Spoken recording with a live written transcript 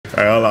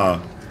hold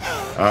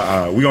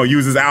on. We gonna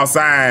use this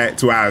outside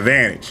to our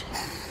advantage.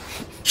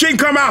 She can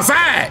come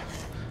outside.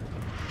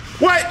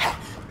 What?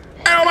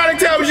 Ain't nobody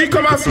tell me she can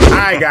come outside. All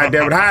right,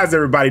 goddammit. How's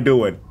everybody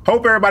doing?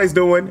 Hope everybody's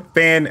doing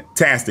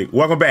fantastic.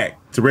 Welcome back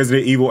to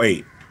Resident Evil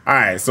 8. All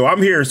right, so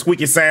I'm hearing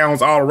squeaky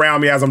sounds all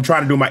around me as I'm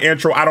trying to do my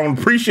intro. I don't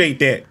appreciate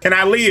that. Can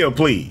I live,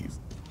 please?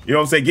 You know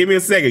what I'm saying? Give me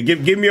a second.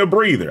 Give me a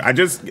breather.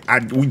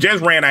 We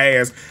just ran our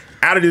ass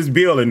out of this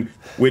building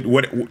with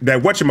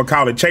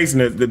whatchamacallit chasing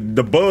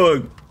the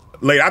bug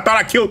lady. I thought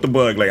I killed the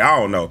bug lady. I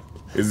don't know.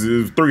 It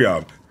was 3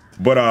 of them.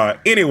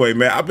 But anyway,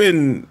 man, I've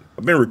been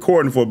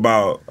recording for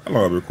about, how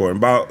long have I been recording?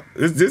 About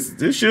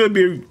this should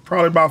be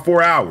probably about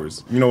 4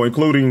 hours, you know,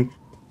 including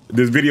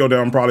this video that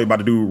I'm probably about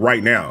to do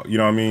right now. You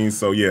know what I mean?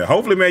 So yeah,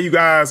 hopefully, man, you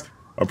guys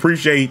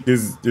appreciate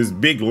this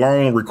big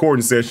long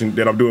recording session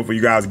that I'm doing for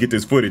you guys to get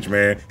this footage,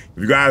 man.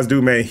 If you guys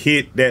do, man,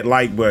 hit that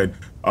like button.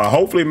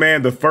 Hopefully,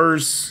 man, the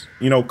first,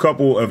 you know,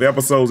 couple of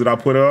episodes that I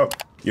put up,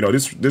 you know,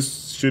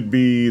 this should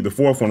be the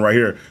 4th one right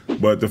here,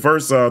 but the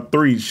first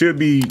 3 should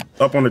be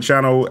up on the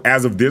channel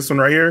as of this one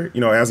right here. You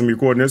know, as I'm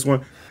recording this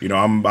one, you know,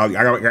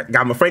 I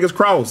got my fingers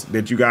crossed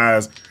that you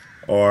guys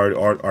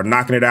are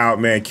knocking it out,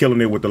 man,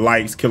 killing it with the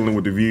likes, killing it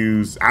with the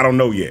views. I don't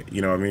know yet,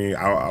 you know what I mean?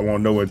 I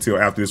won't know until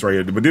after this right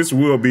here, but this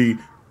will be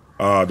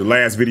the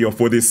last video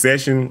for this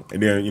session,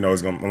 and then, you know,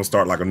 I'm gonna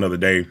start like another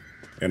day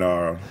and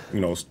you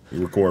know,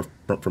 record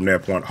from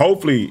that point.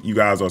 Hopefully you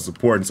guys are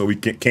supporting so we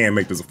can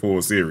make this a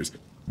full series.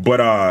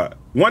 But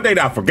one thing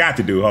that I forgot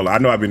to do, hold on, I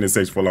know I've been in this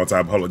section for a long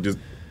time, but hold on, just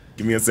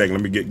give me a second.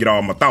 Let me get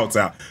all my thoughts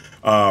out.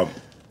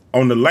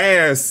 On the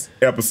last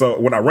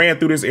episode, when I ran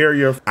through this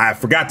area, I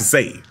forgot to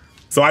save.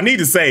 So I need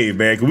to save,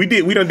 man,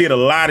 because we done did a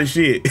lot of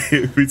shit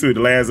between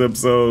the last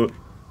episode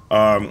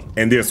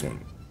and this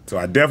one. So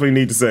I definitely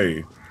need to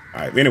save.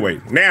 All right, anyway,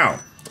 now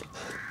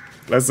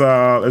let's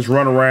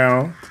run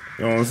around,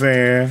 you know what I'm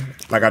saying?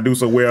 Like I do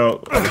so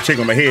well, like a chick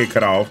with my head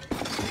cut off,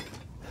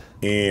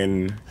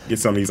 and get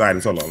some of these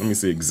items. Hold on, let me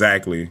see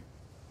exactly.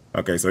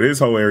 Okay, so this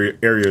whole area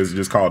is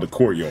just called the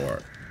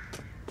courtyard.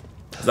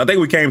 So I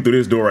think we came through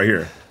this door right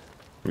here.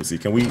 Let me see,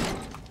 can we?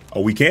 Oh,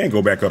 we can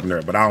go back up in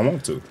there, but I don't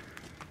want to.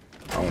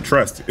 I don't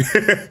trust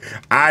it.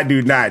 I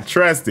do not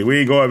trust it. We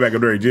ain't going back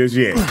up there just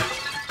yet.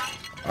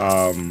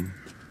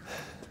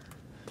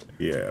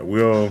 Yeah,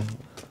 we'll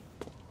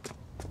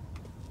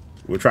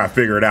try to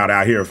figure it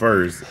out here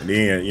first. And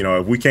then, you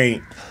know, if we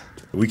can't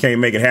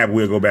make it happen,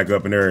 we'll go back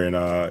up in there and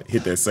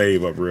hit that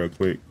save up real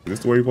quick. Is this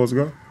the way you're supposed to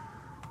go?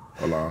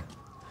 Hold on.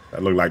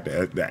 That look like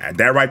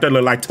that right there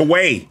look like the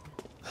way.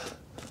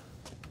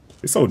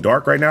 It's so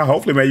dark right now.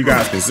 Hopefully, man, you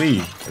guys can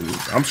see.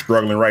 I'm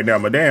struggling right now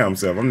my damn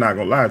self. I'm not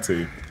gonna lie to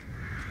you.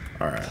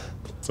 All right.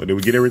 So did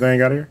we get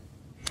everything out of here?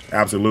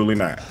 Absolutely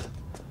not.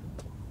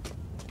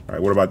 All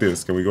right, what about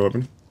this? Can we go up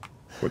in?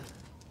 What?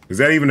 Is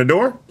that even a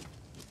door?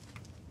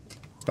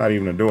 It's not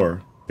even a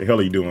door. The hell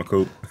are you doing,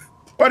 Coop?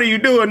 What are you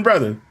doing,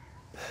 brother?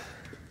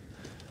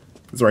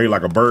 It's right here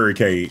like a bird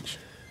cage.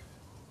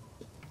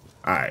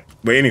 All right.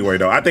 But anyway,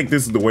 though, I think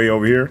this is the way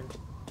over here.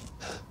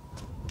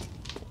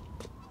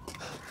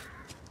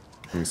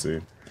 Let me see.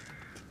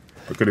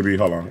 Or could it be?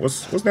 Hold on.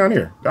 What's down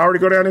here? Did I already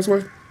go down this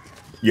way?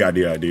 Yeah, I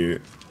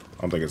did.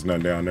 I don't think it's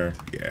nothing down there.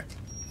 Yeah.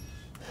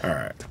 All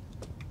right.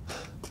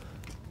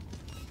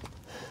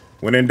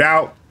 When in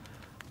doubt,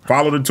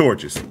 follow the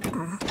torches.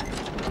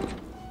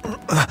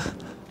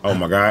 Oh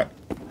my God.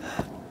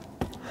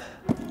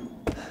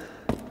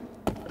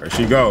 There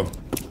she go.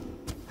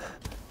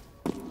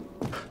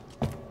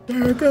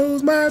 There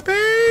goes my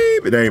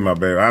baby. That ain't my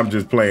baby. I'm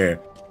just playing.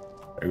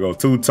 There go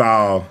Too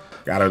Tall.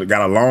 Got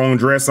a long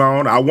dress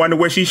on. I wonder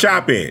where she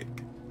shop at.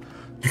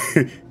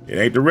 It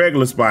ain't the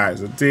regular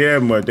spots. I tell you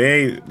that much.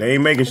 They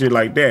ain't making shit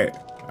like that.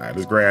 All right,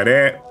 let's grab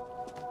that.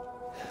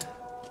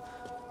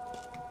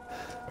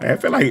 Man, I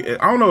feel like,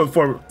 I don't know,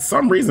 for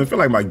some reason, I feel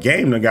like my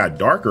game done got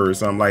darker or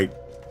something. Like,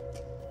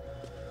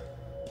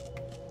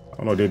 I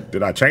don't know,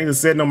 did I change the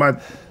setting on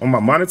my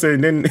monitor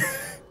and then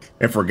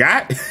and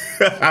forgot?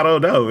 I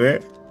don't know,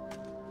 man.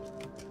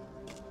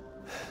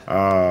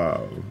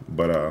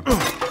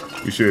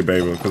 You should,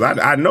 baby, because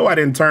I know I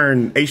didn't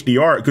turn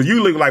HDR, because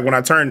you look like when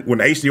the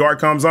HDR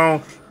comes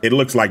on, it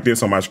looks like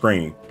this on my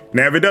screen.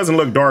 Now, if it doesn't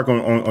look dark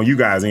on you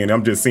guys' end,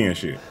 I'm just seeing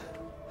shit.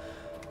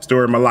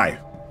 Story of my life.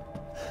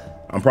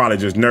 I'm probably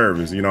just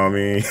nervous, you know what I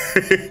mean?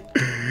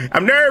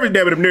 I'm nervous,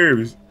 damn it, I'm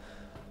nervous.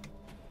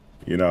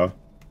 You know?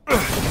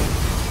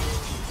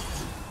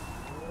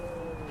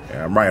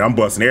 Yeah, I'm right, I'm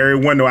busting every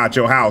window out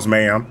your house,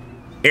 ma'am.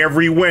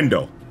 Every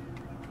window.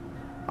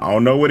 I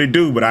don't know what it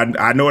do, but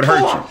I know it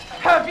hurts you. What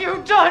have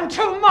you done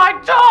to my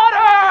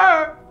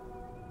daughter?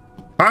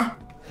 Huh?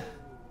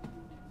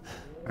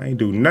 I ain't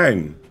do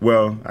nothing.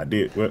 Well, I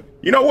did. Well,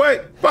 you know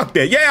what? Fuck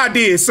that. Yeah, I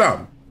did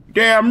something.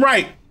 Damn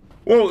right.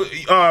 Well,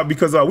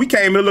 because we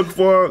came in looking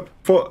for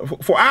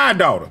our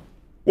daughter.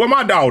 Where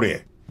my daughter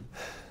at?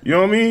 You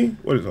know what I mean?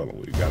 What is, hold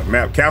on, we got a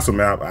map, castle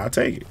map. I'll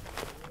take it.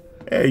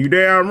 Hey, you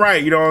damn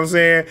right. You know what I'm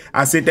saying?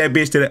 I sent that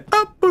bitch to the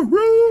upper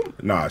room.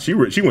 Nah, she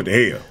went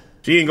to hell.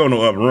 She ain't go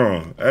no upper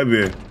room. That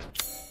bitch.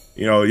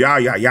 You know,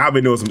 y'all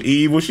been doing some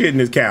evil shit in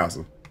this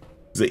castle.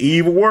 It's an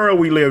evil world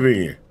we live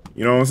in.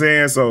 You know what I'm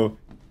saying? So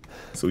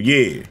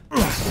yeah.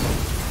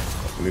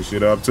 Open this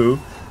shit up too.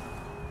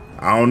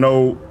 I don't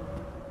know.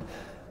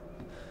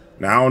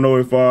 Now I don't know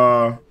if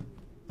hold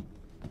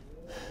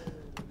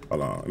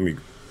on, let me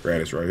grab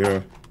this right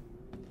here.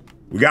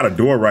 We got a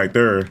door right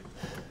there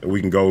that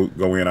we can go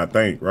in, I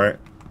think, right?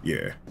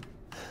 Yeah.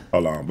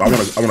 Hold on. But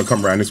I wanna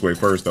come around this way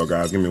first though,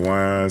 guys. Give me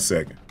 1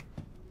 second.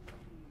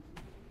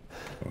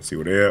 Let's see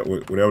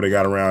whatever they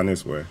got around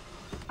this way.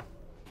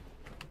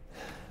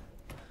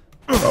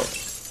 Oh,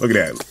 look at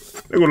that.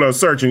 Look what a little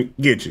search and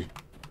get you.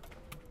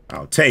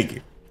 I'll take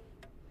it.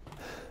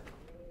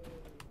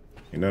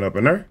 Ain't nothing up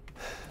in there?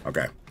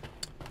 Okay.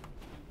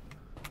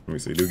 Let me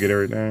see. Do we get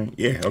everything?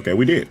 Yeah, okay,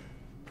 we did.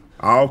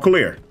 All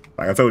clear.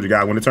 Like I told you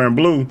guys, when it turned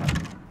blue,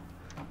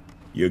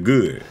 you're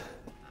good.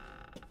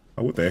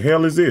 Oh, what the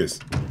hell is this?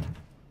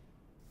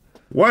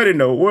 What in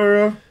the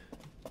world?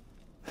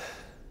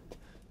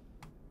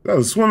 That's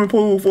a swimming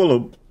pool full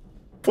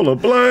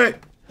of blood.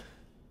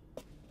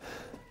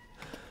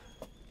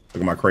 Look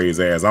at my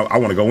crazy ass. I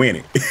want to go in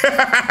it.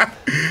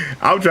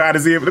 I'm trying to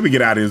see if, let me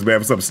get out of this, man,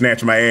 for something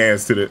snatch my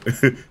ass to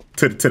the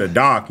to the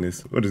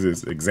darkness. What is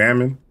this?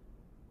 Examine?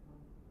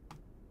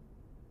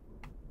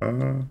 What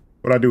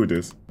do I do with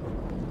this?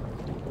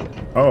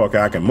 Oh, okay,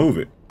 I can move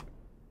it.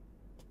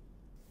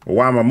 Well,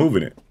 why am I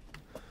moving it?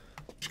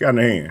 What she got in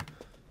her hand?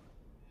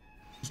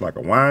 It's like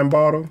a wine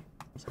bottle.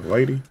 It's a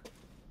lady.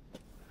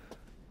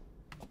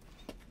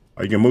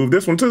 Oh, you can move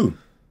this one too.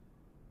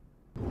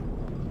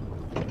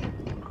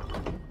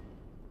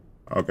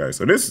 Okay,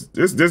 so this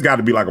got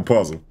to be like a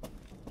puzzle.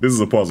 This is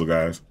a puzzle,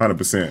 guys.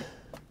 100%.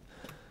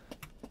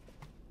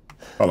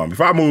 Hold on,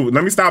 before I move,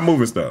 let me stop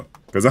moving stuff,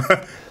 cause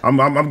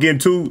I'm getting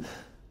too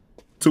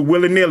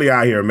willy-nilly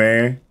out here,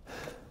 man.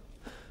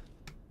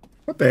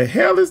 What the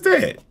hell is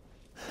that?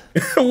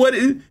 What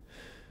is,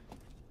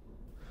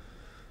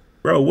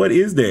 bro? What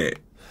is that?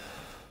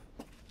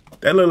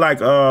 That look like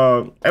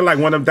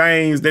one of them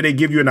things that they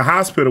give you in the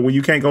hospital when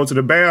you can't go to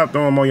the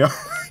bathroom on your,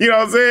 you know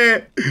what I'm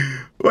saying?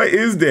 What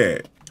is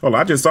that? Hold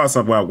on, I just saw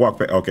something when I walked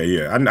past. Okay,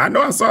 yeah, I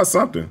know I saw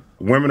something.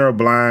 Women are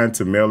blind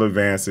to male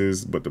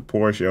advances, but the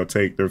poor shall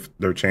take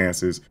their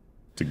chances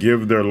to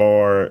give their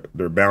Lord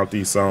their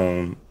bounty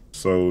sown,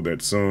 so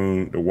that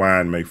soon the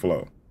wine may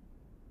flow.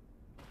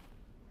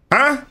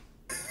 Huh?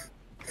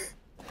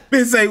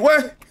 Bitch say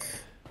what?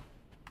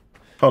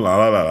 Hold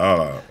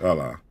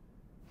on.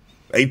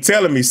 They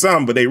telling me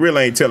something, but they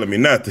really ain't telling me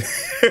nothing.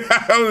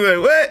 I was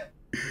like, what?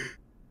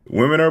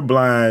 Women are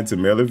blind to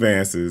male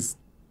advances,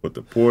 but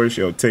the poor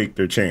shall take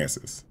their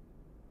chances.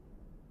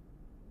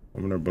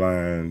 Women are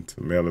blind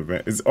to male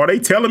advances. Are they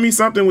telling me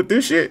something with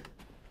this shit?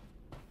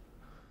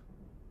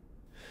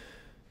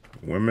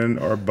 Women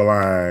are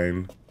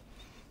blind.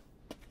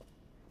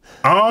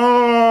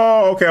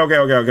 Oh,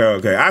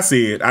 okay. I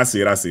see it.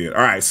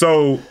 All right,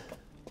 so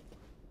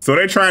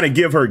they're trying to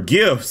give her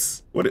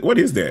gifts. What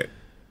is that?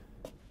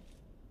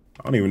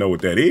 I don't even know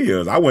what that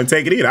is. I wouldn't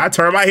take it either. I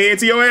turn my head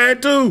to your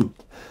head too.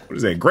 What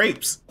is that?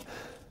 Grapes?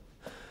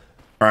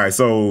 All right,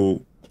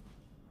 so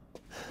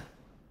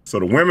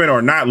the women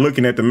are not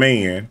looking at the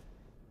man.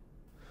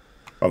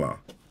 Hold on.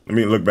 Let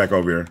me look back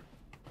over here.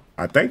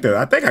 I think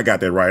I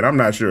got that right. I'm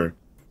not sure.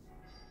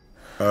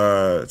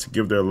 To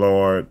give their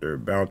Lord their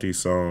bounty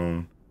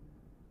sown,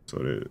 so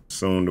that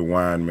soon the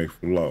wine may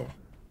flow.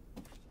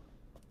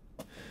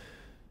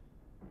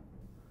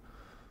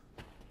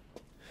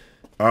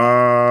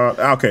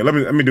 Okay, let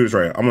me do this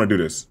right. I'm gonna do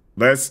this.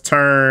 Let's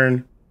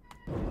turn.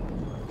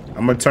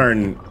 I'm gonna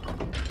turn.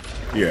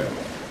 Yeah.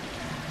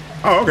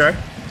 Oh, okay.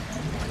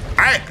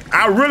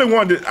 I really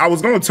wanted. I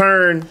was gonna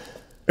turn.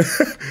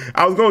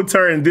 I was gonna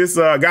turn this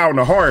guy on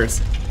the horse.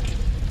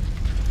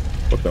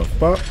 What the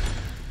fuck?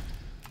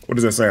 What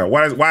does that sound?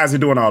 Why is he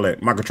doing all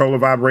that? My controller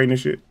vibrating and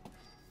shit.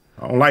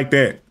 I don't like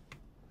that.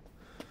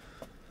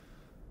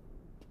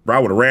 Bro, I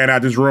would have ran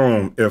out this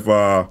room if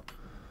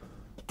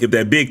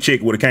that big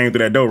chick would have came through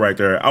that door right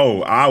there.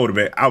 Oh, I would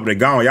have been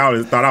gone. Y'all would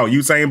have thought I was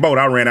Usain Bolt.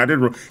 I ran out this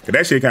room. Cause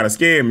that shit kind of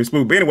scared me,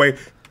 spooked. But anyway,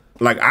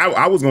 like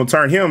I was gonna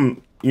turn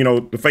him, you know,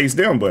 to face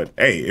them, but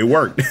hey, it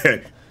worked.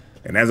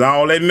 And that's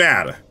all that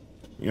matter.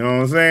 You know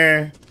what I'm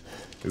saying?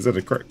 Is that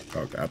a crack?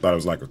 Okay, I thought it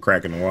was like a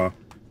crack in the wall.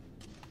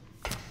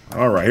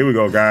 All right, here we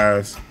go,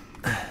 guys.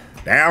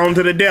 Down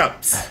to the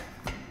depths.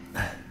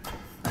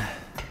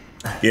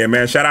 Yeah,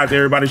 man, shout out to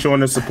everybody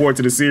showing their support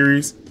to the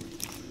series.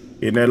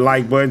 Hitting that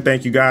like button.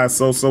 Thank you guys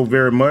so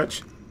very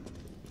much.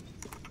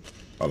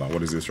 Hold on,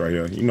 what is this right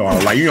here? You know I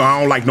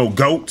don't like no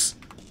goats.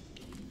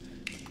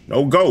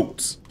 No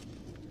goats.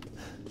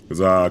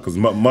 Cause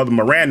Mother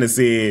Miranda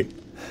said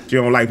she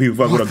don't like people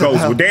fucking with a ghost.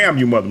 Well, damn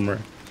you, Mother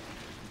Miranda.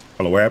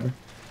 Hello, what happened?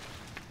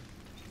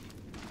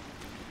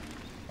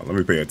 Oh, let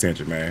me pay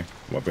attention, man.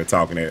 I'm up there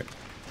talking that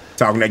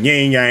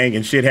yin yang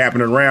and shit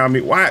happening around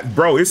me. Why,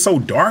 bro? It's so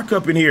dark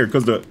up in here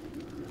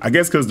I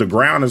guess because the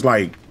ground is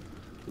like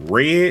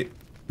red,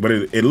 but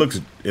it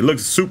looks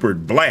super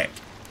black.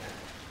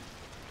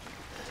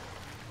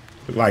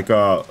 Like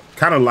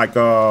kind of like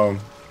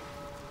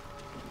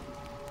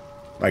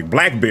Like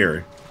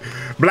blackberry.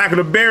 Blacker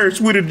the berry,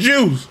 sweeter the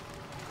juice.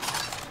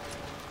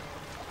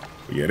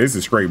 Yeah, this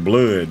is straight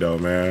blood though,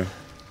 man.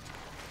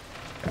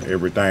 Got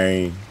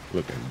everything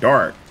looking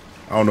dark.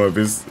 I don't know if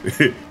it's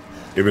if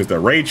it's the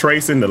ray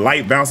tracing, the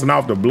light bouncing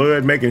off the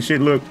blood, making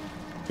shit look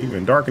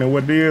even darker than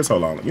what it is.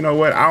 Hold on. You know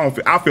what?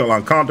 I feel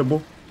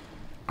uncomfortable.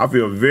 I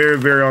feel very,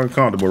 very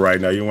uncomfortable right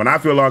now. When I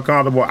feel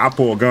uncomfortable, I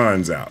pull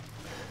guns out.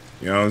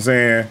 You know what I'm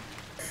saying?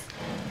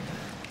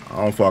 I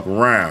don't fuck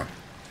around.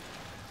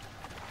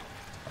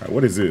 All right,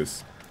 what is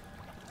this?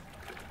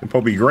 Them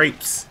probably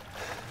grapes.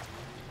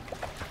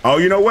 Oh,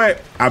 you know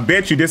what? I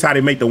bet you this how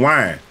they make the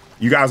wine.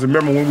 You guys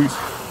remember when we...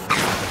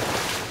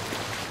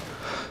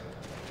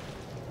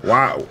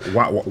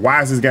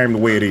 Why is this game the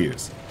way it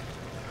is?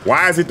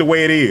 Why is it the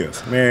way it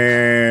is?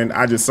 Man,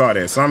 I just saw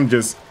that. Some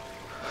just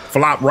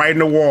flopped right in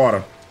the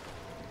water.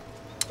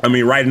 I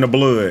mean, right in the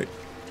blood,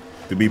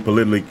 to be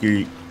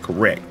politically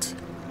correct.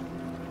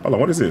 Hold on,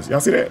 what is this? Y'all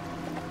see that?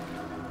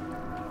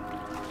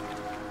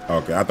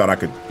 Okay, I thought I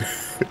could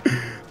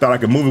thought I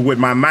could move it with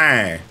my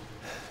mind.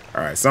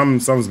 All right,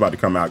 something's about to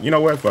come out. You know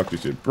what? Fuck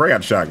this shit. Break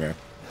out the shotgun.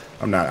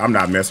 I'm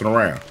not messing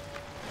around.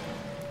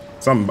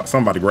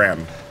 Somebody grab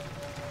me.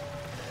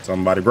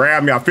 Somebody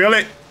grab me. I feel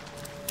it.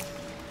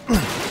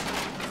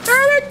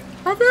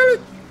 I feel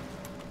it.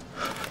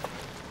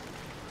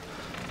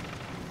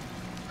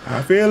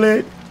 I feel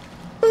it.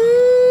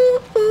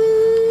 Ooh,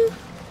 ooh.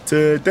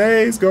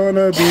 Today's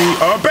gonna be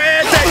a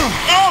bad day.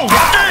 Oh,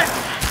 shit.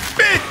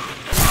 Bitch.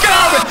 Get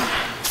off it.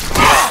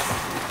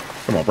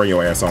 Come on, bring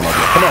your ass on up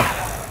here. Come on.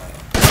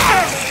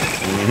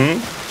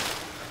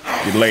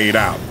 Get laid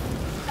out.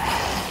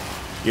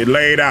 Get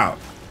laid out.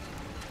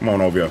 Come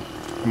on over here.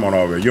 Come on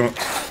over here.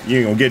 You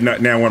ain't gonna get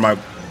nothing now when my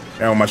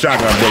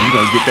shotgun boy. You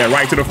gonna get that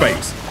right to the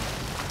face.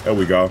 There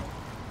we go.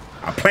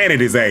 I planted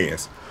his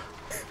ass.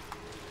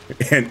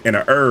 And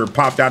a herb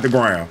popped out the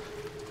ground.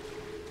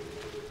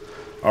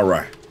 All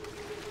right.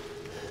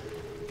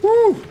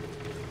 Woo.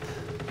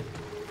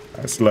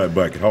 That slut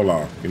bucket. Hold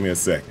on. Give me a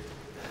second.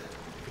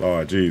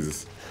 Lord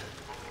Jesus.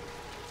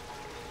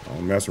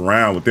 Don't mess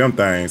around with them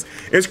things.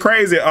 It's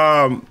crazy.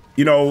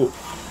 You know,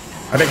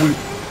 I think we...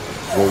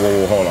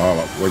 Whoa, hold on.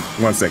 Wait,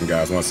 1 second,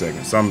 guys. 1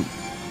 second. Some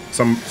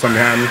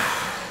behind me.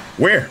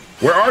 Where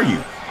are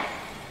you?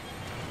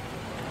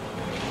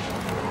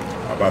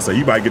 I'm about to say,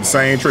 you might get the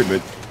same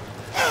treatment.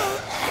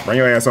 Bring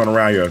your ass on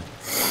around here.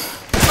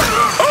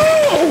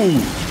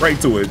 Oh! Straight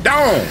to it.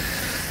 Down!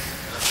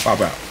 Pop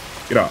out.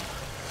 Get up.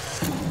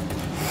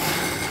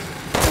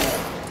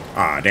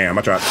 Ah, damn.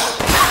 I tried.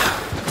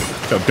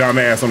 Your dumb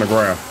ass on the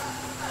ground.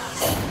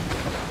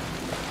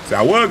 See,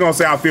 I was gonna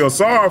say I feel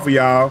sorry for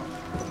y'all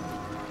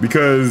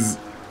because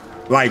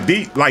like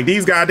these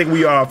guys, I think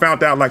we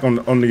found out like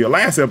on the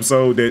last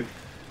episode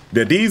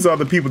that these are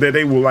the people that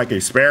they will like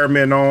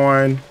experiment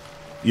on.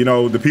 You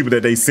know, the people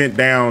that they sent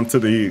down to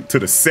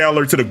the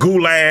cellar, to the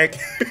gulag,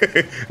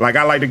 like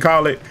I like to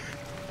call it.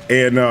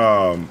 And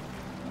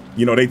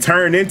you know, they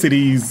turn into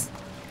these,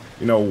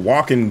 you know,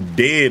 walking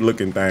dead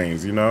looking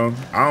things, you know.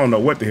 I don't know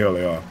what the hell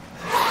they are.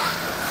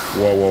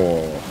 Whoa.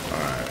 All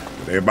right.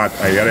 Everybody,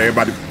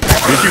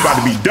 bitch, you about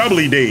to be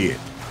doubly dead.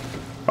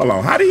 Hold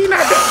on. How did he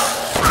not die?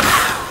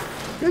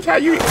 Bitch, how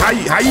you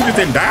just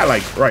didn't die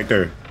like right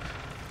there?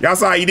 Y'all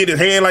saw how he did his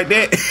hand like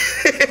that?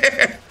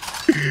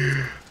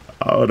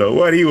 I don't know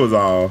what he was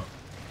on.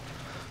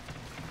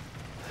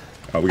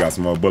 Oh, we got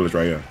some more bullets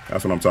right here.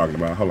 That's what I'm talking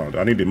about. Hold on. Do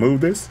I need to move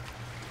this?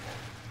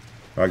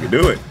 I can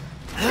do it.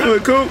 Do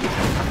it, Coop.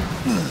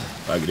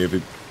 Like if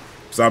it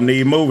something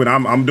need moving,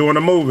 I'm doing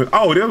the moving.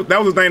 Oh, that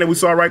was the thing that we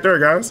saw right there,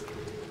 guys.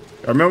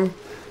 Y'all remember?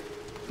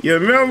 You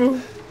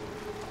remember?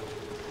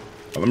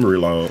 Oh, let me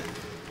reload.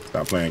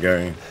 Stop playing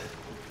game.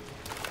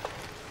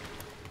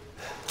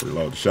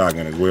 Reload the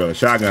shotgun as well. The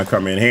shotgun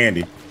come in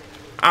handy.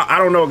 I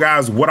don't know,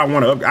 guys, what I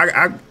want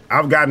to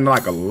I've gotten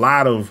like a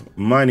lot of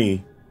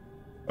money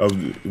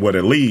of what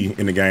a Lee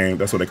in the game.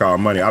 That's what they call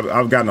money.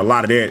 I've gotten a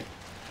lot of that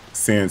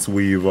since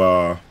we've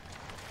you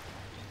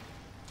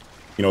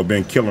know,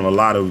 been killing a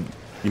lot of,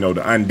 you know,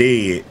 the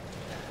undead.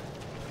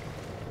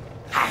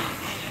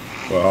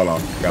 Well, hold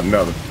on. We got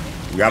another.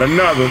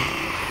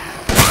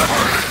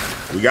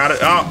 We got it.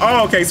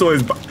 Oh, okay. So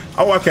it's.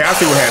 Oh, okay. I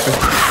see what happened.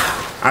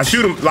 I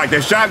shoot him like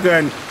that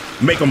shotgun,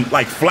 make him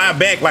like fly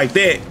back like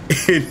that,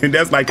 and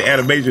that's like the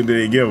animation that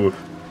they give him.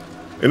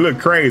 It look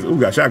crazy. Ooh,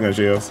 got shotgun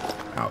shells.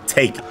 I'll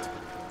take it.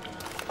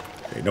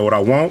 They know what I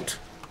want,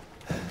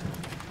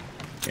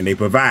 and they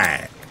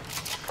provide.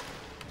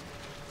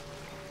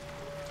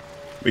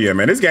 But yeah,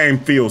 man, this game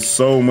feels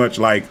so much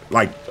like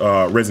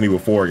Resident Evil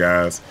 4,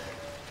 guys.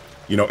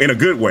 You know, in a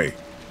good way,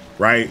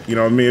 right? You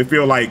know what I mean? It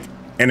feels like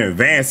an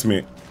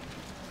advancement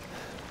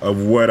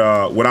of what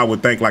I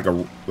would think like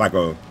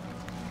a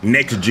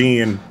next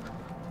gen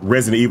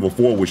Resident Evil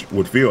 4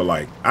 would feel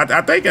like.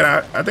 I think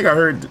I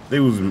heard they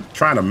was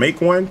trying to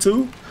make one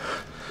too.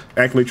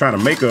 Actually trying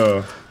to make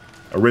a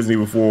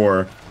Resident Evil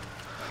 4.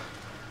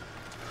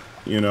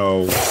 You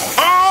know.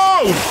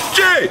 Oh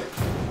shit!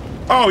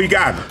 Oh, you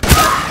got me.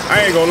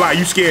 I ain't gonna lie,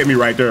 you scared me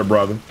right there,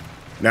 brother.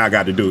 Now I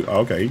got to do.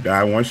 Okay, he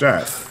died one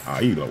shot. Oh,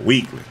 you a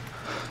weakling.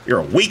 You're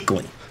a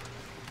weakling.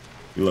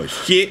 You little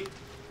shit.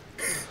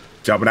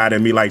 Jumping out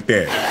at me like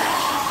that.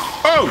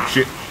 Oh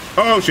shit.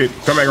 Oh shit.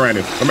 Come back around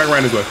this. Come back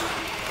around this way.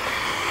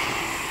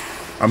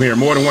 I'm hearing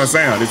more than one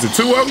sound. Is it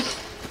two of them?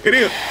 It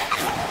is.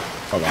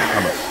 Hold on.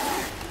 Come on.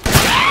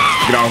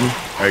 Get off me.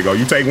 There you go.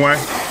 You take one.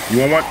 You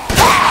want one?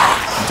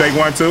 You take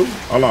one too.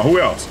 Hold on. Who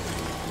else?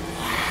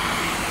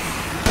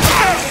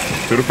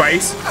 To the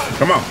face.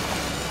 Come on.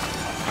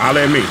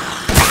 Holler at me.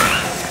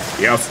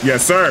 Yes,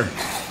 yes, sir.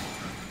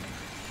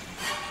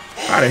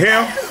 How the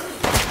hell?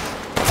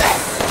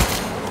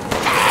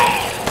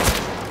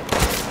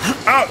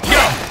 Oh, get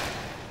off.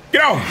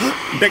 Get off.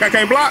 You think I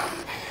can't block?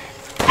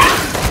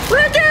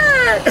 Ricky!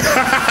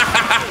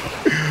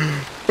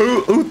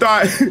 who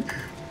thought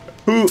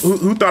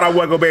who thought I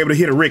wasn't gonna be able to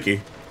hit a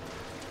Ricky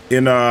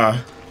in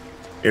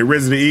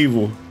Resident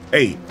Evil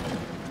 8?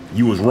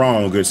 You was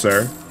wrong, good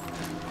sir.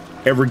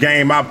 Every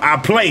game I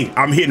play,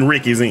 I'm hitting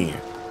Ricky's in.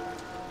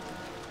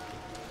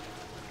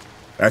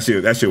 That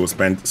shit was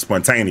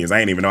spontaneous. I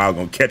ain't even know I was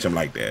gonna catch him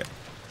like that.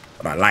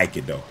 But I like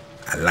it though.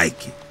 I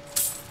like it.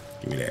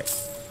 Give me that.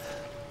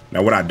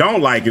 Now what I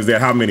don't like is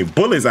that how many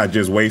bullets I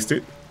just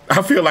wasted.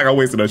 I feel like I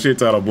wasted a shit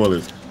ton of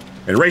bullets.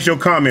 And ratio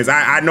comments,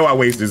 I know I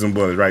wasted some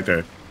bullets right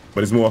there.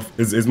 But it's more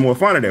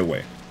fun that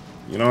way.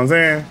 You know what I'm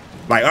saying?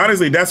 Like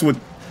honestly, that's what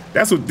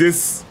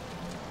this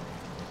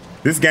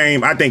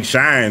game I think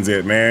shines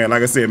at, man.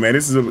 Like I said, man,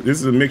 this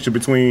is a mixture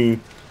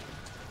between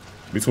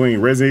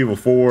Resident Evil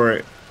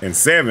 4 and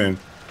 7.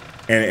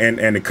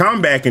 And the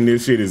comeback in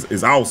this shit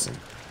is awesome.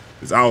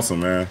 It's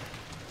awesome, man.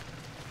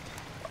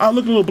 Oh,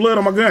 look at a little blood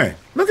on my gun.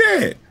 Look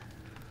at it.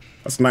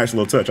 That's a nice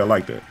little touch. I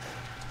like that.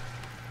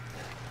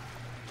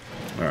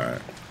 All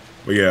right.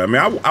 But yeah, I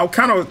mean, I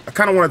kind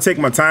of want to take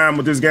my time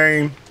with this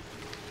game.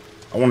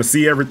 I want to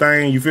see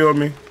everything. You feel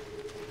me?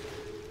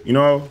 You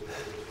know,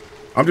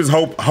 I'm just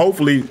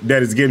hopefully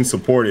that it's getting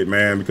supported,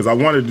 man, because I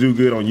wanted to do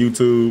good on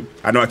YouTube.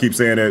 I know I keep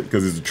saying that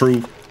because it's the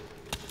truth.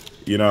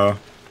 You know,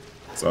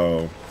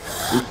 so.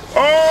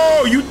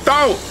 Oh, you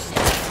thought?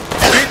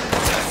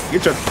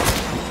 Get your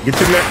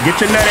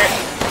nut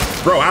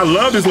at. Bro, I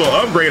love this little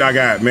upgrade I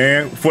got,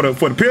 man, for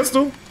the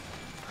pistol.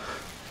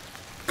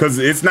 Cause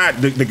it's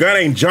not the gun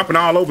ain't jumping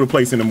all over the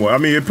place anymore. I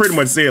mean, it pretty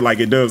much said like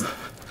it does.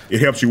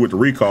 It helps you with the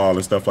recoil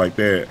and stuff like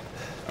that.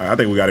 I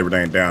think we got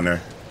everything down there.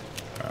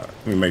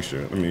 Let me make sure.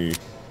 Let me.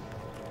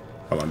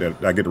 Hold on.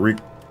 Did I get the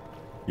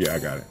Yeah, I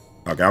got it.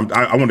 Okay,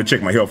 I want to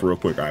check my health real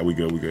quick. All right, we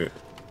good. We good.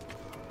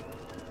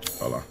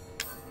 Hold on.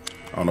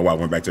 I don't know why I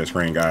went back to that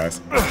screen, guys.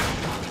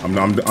 I'm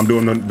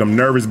doing them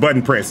nervous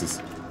button presses.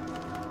 All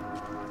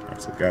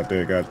right, so got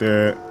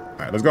that. All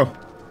right, let's go.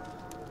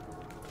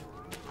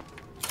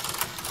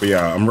 But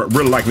yeah, I'm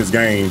really liking this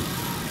game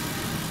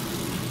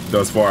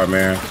thus far,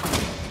 man.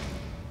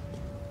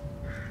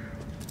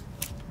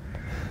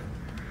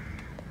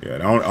 Yeah,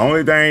 the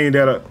only thing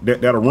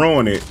that'll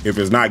ruin it if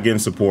it's not getting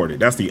supported.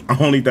 That's the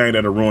only thing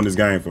that'll ruin this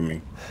game for me.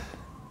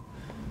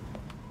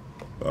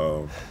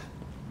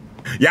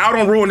 Y'all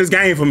don't ruin this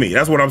game for me.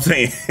 That's what I'm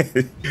saying.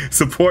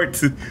 Support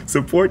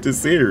the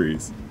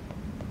series.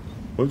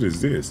 What is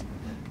this?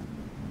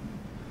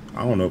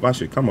 I don't know if I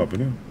should come up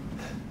in here.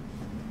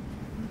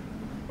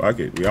 Fuck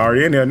it. We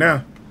already in there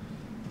now.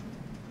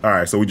 All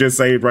right, so we just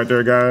saved right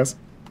there, guys.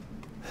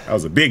 That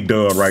was a big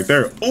dub right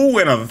there. Ooh,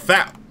 and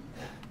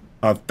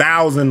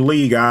 1,000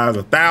 Lee, guys.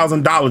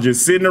 $1,000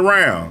 just sitting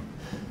around.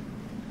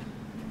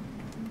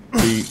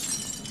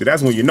 See,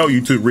 that's when you know you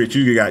too rich.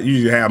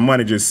 You have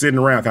money just sitting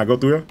around. Can I go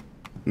through here?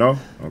 No?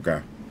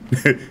 Okay.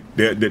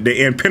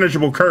 the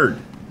impenetrable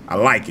curtain. I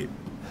like it.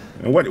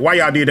 And why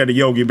y'all did that to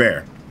Yogi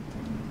Bear?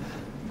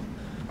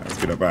 Right, let's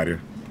get up out of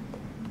here.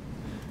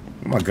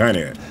 Where my gun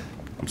at?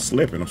 I'm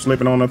slipping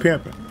on the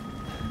pimping.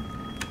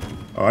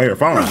 Oh, I hear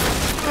falling.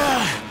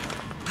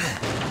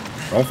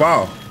 Don't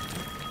fall.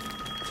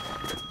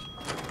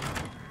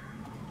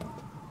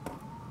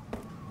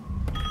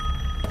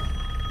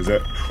 Is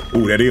that?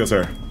 Ooh, that is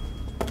her.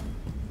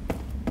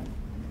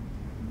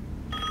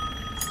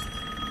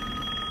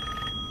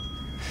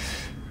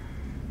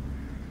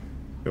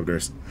 Up there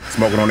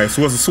smoking on that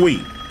Swiss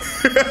sweet.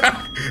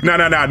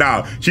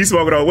 No. She's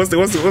smoking on what's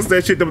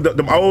that shit?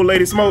 Them old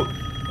lady smoke.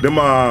 Them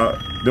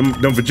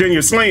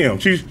Virginia Slim.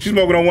 She's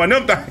smoking on one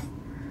of them things.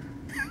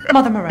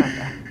 Mother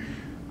Miranda,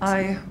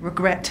 I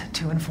regret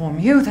to inform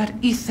you that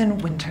Ethan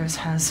Winters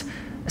has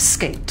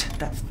escaped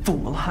that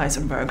fool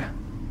Heisenberg.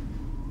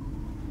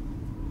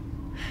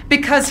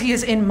 Because he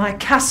is in my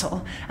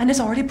castle and has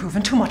already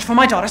proven too much for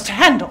my daughters to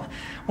handle.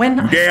 When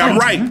I damn find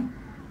right. him...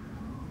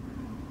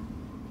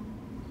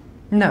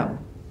 No,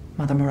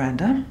 Mother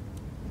Miranda.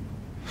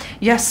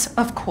 Yes,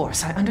 of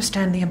course, I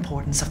understand the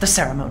importance of the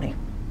ceremony.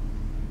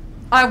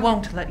 I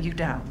won't let you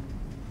down.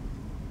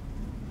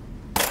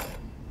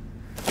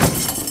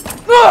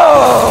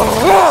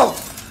 Oh!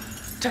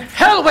 To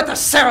hell with the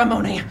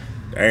ceremony!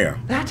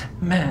 Damn. That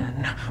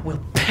man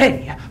will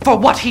pay for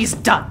what he's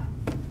done.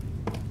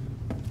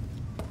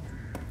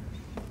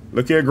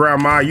 Look here,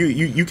 Grandma.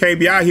 You can't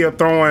be out here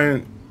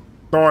throwing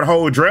throwing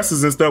whole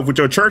dresses and stuff with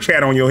your church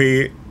hat on your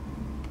head.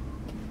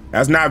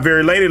 That's not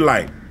very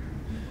ladylike.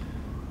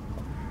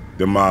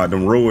 Them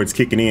roids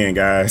kicking in,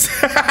 guys.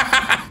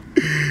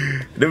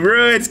 The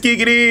roids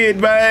kicking in,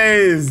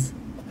 guys.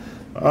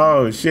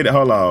 Oh shit!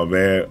 Hold on,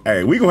 man.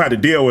 Hey, we gonna have to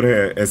deal with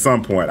her at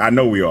some point. I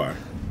know we are.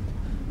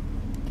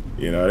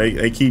 You know,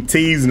 they keep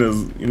teasing us,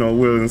 you know,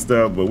 with and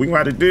stuff, but we gonna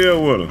have to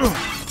deal with them.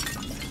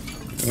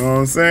 You know what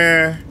I'm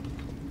saying?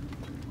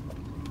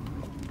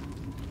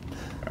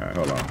 All right,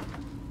 hold on.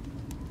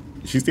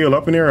 Is she still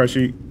up in there, or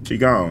she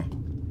gone?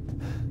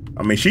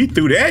 I mean, she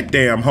threw that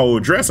damn whole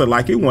dresser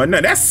like it wasn't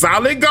nothing. That's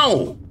solid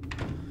gold.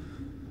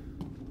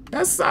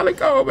 That's solid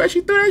gold, man.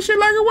 She threw that shit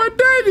like it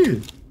wasn't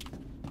nothing.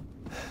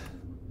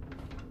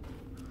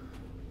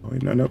 Oh,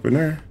 ain't nothing up in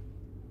there.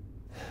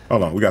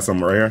 Hold on, we got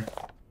something right here.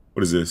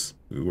 What is this?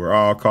 We were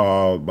all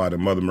called by the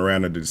mother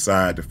Miranda to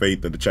decide the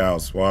fate of the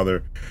child's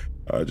father.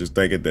 Just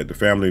thinking that the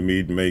family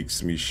meeting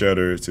makes me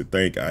shudder to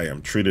think I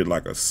am treated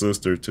like a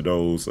sister to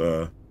those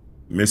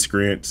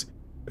miscreants.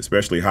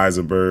 Especially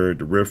Heisenberg,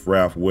 the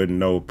riffraff wouldn't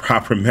know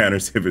proper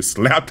manners if it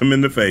slapped him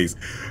in the face.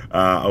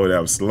 I would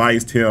have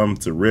sliced him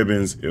to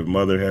ribbons if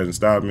mother hadn't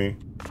stopped me.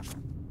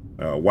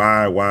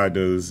 Why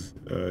does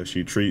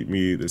she treat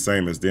me the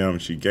same as them?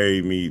 She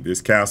gave me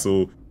this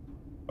castle,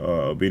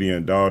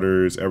 obedient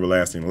daughters,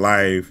 everlasting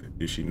life.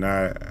 Is she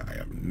not? I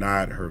am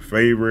not her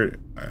favorite.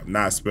 I am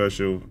not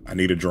special. I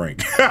need a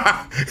drink.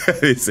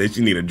 It said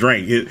she need a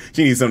drink.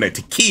 She needs some of that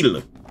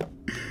tequila.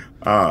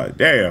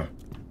 Damn.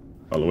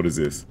 Oh, what is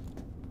this?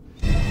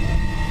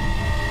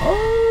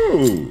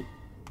 Oh,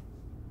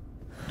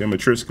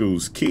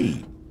 Dimitrescu's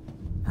key.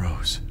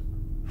 Rose,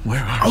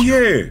 where are you? you? Oh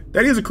yeah,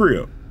 that is a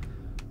crib.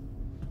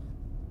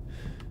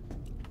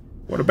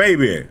 Where the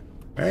baby at?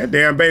 Man,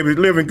 damn baby's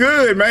living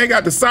good, man.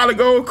 Got the solid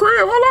gold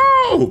crib.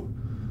 Hello.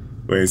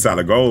 Well, it ain't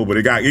solid gold, but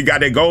it got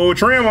that gold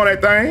trim on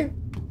that thing.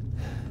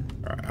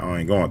 All right, I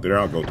ain't going through there.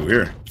 I'll go through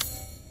here.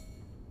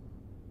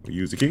 We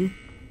use the key.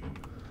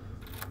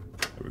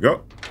 There we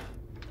go.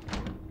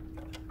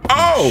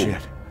 Oh!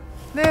 Shit.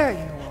 There you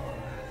are.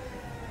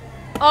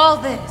 All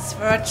this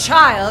for a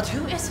child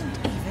who isn't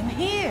even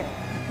here.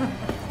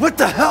 What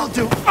the hell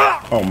do...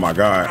 Oh my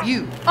God.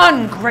 You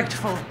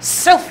ungrateful,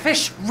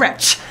 selfish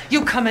wretch.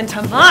 You come into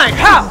my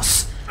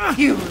house.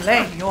 You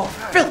lay your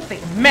filthy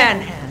man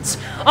hands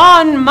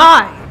on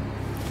my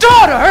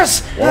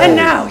daughters. Whoa. And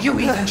now you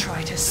even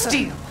try to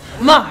steal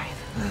my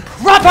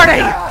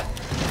property.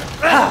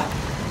 How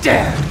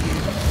dare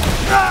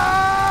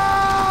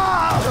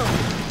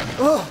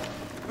you?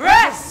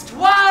 Rest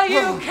while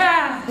you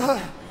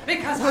can.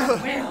 Because I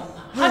will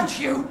hunt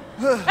you,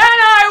 and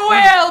I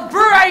will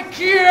break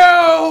you!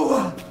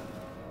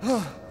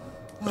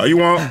 Oh, you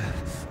want?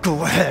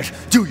 Go ahead,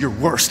 do your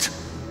worst.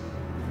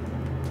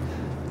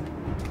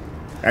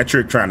 That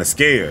trick trying to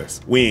scare us.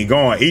 We ain't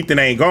going. Ethan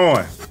ain't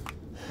going.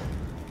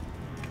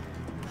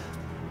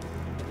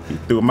 He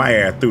threw my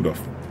ass through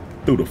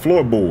the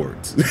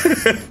floorboards.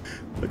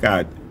 Look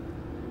out.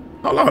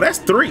 Hold on, that's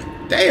 3.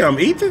 Damn,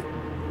 Ethan.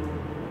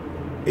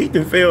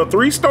 Ethan fell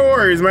 3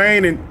 stories,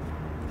 man,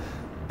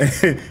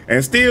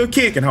 and still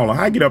kicking. Hold on,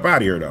 how I get up out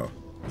of here though?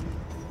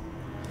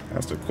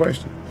 That's the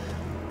question.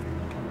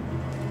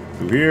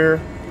 Through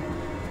here.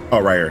 Oh,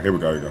 right here. Here we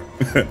go. Here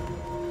we go.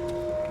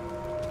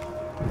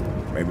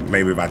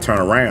 maybe if I turn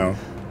around.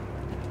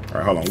 All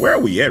right, hold on. Where are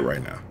we at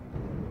right now?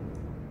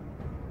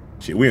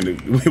 Shit, we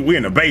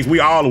in the base. We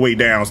all the way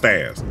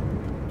downstairs.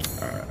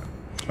 All right.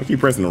 I keep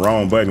pressing the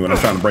wrong button when I'm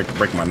trying to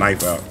break my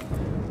knife out.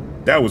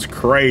 That was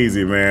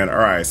crazy, man. All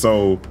right,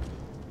 so.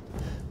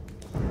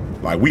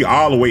 Like, we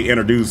all the way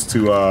introduced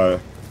to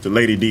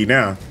Lady D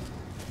now.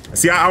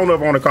 See, I don't know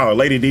if I want to call her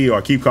Lady D or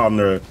I keep calling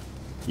her,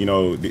 you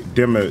know,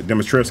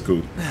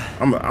 Dimitrescu.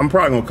 I'm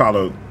probably gonna call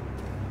her,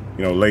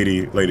 you know,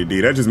 Lady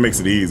D. That just makes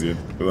it easier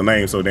because the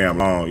name's so damn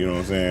long. You know what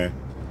I'm saying?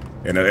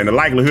 And the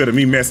likelihood of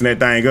me messing that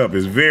thing up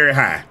is very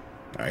high.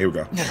 All right, here we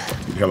go. Get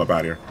the hell up out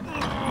of here.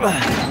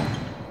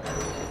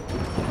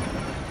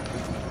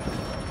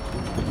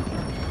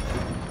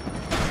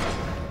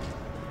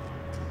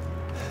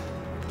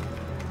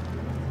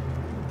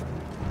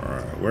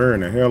 Where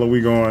in the hell are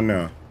we going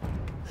now?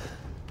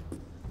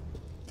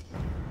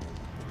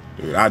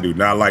 Dude, I do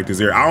not like this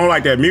area. I don't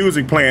like that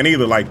music playing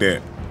either like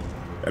that.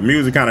 That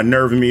music kind of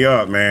nerving me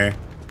up, man.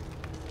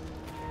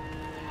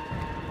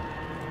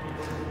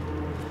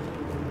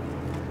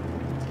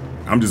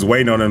 I'm just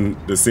waiting on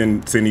them to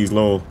send these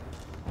little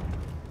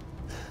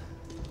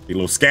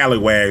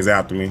scallywags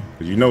after me,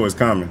 because you know it's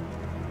coming.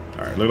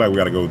 All right, look like we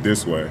got to go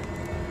this way.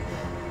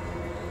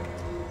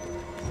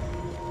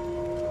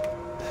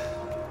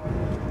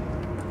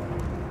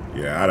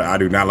 Yeah, I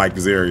do not like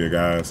this area,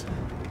 guys.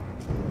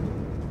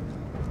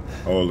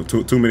 Oh,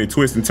 too many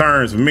twists and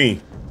turns for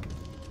me.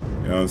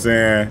 You know what I'm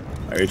saying?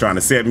 Like they trying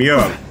to set me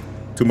up.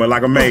 Too much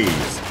like a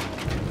maze.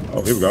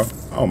 Oh, here we go.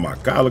 Oh my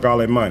God, look at all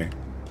that money.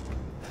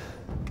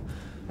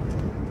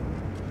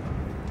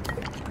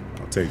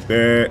 I'll take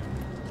that.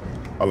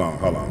 Hold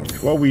on.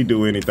 Before we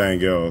do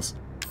anything else,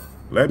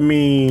 let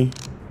me.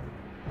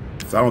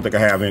 So I don't think I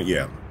have any.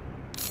 Yeah.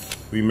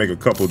 We make a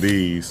couple of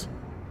these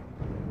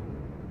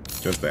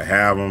just to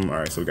have them. All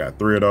right, so we got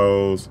 3 of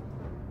those.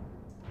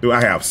 Dude,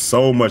 I have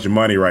so much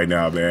money right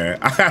now, man.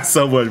 I got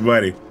so much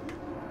money.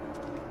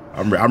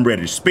 I'm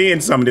ready to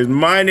spend some of this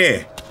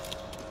money.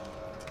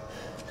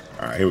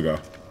 All right, here we go.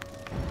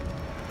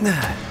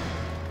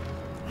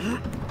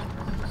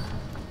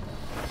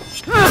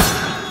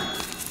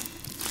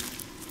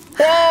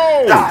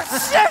 Whoa! Oh,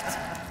 shit!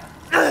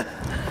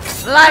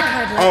 Like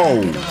I'd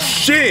let you get away.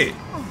 Shit!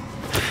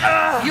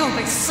 You'll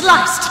be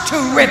sliced to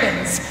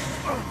ribbons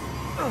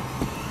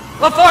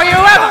before you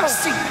ever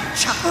see the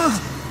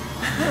child.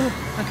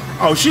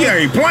 Oh, she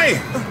ain't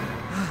playing.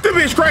 This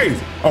bitch crazy.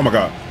 Oh my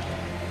god.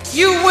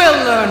 You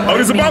will learn what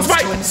this it is a boss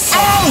means fight. to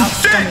insult Oh,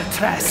 shit!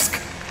 Dimitrescu.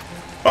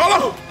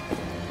 Hold on.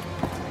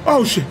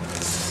 Oh shit.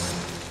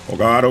 Oh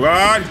god, oh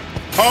god.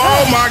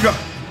 Oh my god.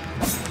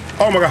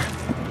 Oh my god.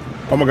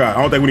 Oh my god.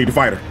 I don't think we need to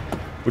fight her.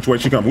 Which way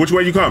she coming? Which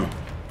way you coming?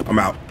 I'm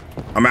out.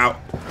 I'm out.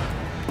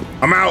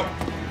 I'm out.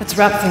 Let's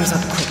wrap things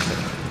up quickly.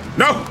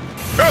 No.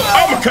 No.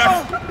 Oh my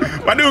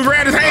god. My dude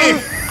grabbed his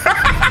hand.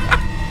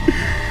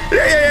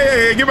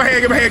 Yeah. Give my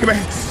hand. Give my hand. Give my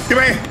hand. Give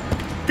my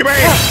hand. Give my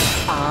hand.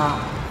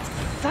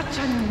 Such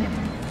a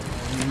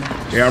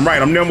nimble. Yeah, I'm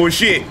right. I'm nimble as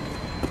shit.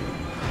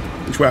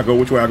 Which way I go?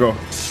 Which way I go?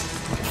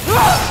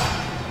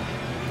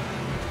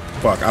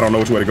 Fuck, I don't know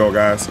which way to go,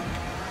 guys.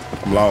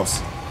 I'm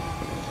lost.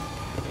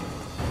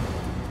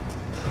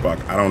 Fuck,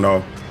 I don't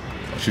know.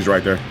 She's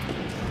right there.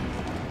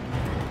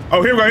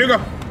 Oh, here we go, here we go.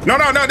 No,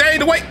 that ain't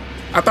the way.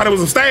 I thought it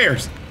was the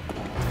stairs.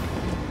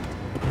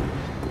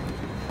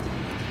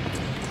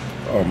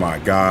 Oh my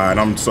God,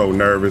 I'm so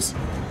nervous.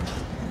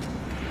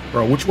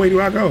 Bro, which way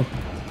do I go?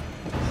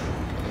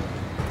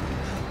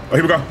 Oh,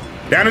 here we go.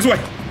 Down this way.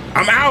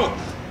 I'm out.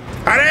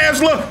 How the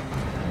ass look?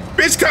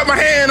 Bitch cut my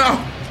hand off.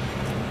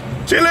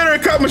 She literally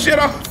cut my shit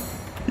off.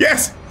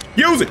 Yes,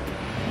 use it.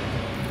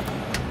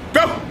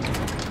 Go.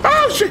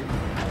 Oh shit.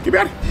 Get me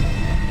out of here.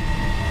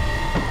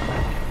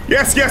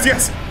 Yes.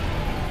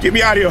 Get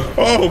me out of here.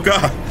 Oh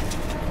God.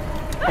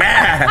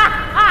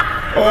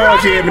 Ah. Oh,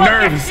 she had me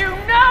nervous. Get you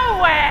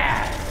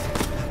nowhere.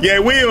 Yeah,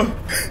 it will.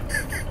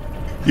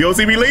 You don't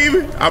see me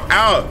leaving? I'm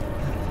out.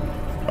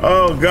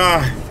 Oh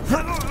God.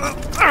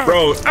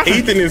 Bro,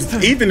 Ethan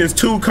is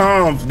too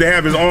calm to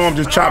have his arm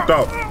just chopped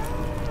off.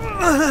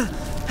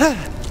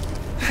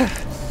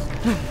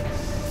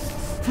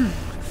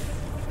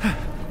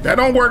 That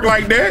don't work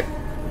like that.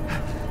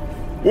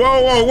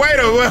 Whoa, wait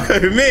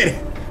a minute.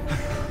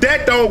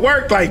 That don't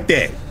work like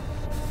that.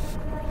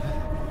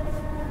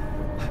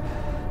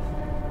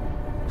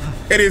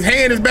 And his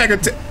hand is back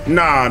at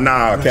Nah,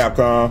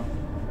 Capcom.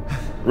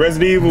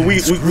 Resident Evil, we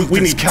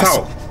need to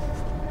talk.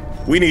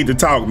 We need to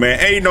talk, man.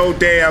 Ain't no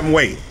damn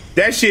way.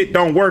 That shit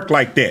don't work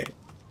like that.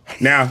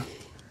 Now,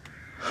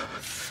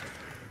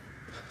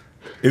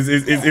 is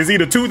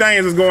either two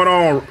things that's going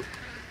on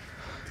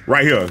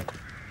right here.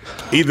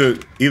 Either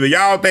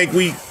y'all think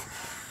we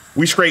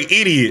straight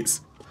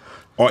idiots,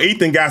 or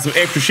Ethan got some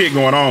extra shit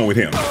going on with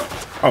him.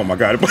 Oh my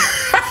God.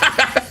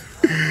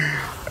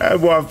 That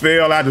boy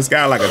fell out the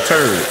sky like a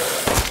turd.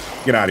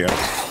 Get out of here.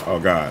 Oh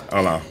God.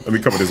 Hold on. Let me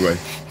come this way.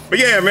 But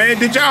yeah, man,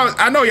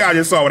 I know y'all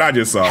just saw what I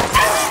just saw.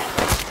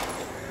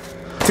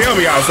 Tell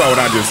me y'all saw what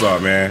I just saw,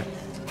 man.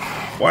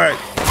 Why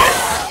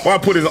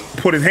put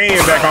his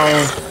hand back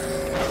on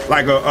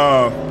like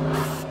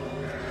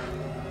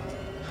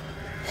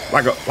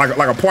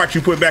a part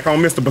you put back on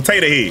Mr.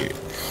 Potato Head?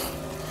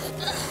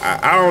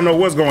 I don't know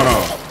what's going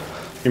on.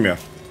 Come here.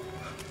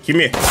 There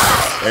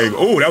you go.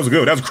 Oh, that was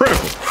good. That was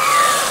critical.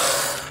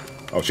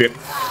 Oh shit.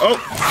 Oh,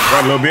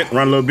 run a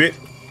little bit.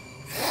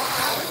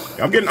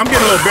 I'm getting a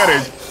little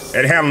better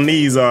at handling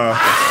these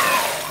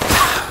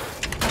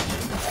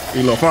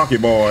little funky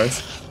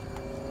boys.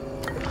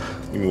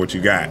 Give me what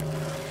you got.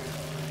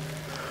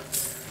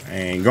 I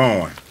ain't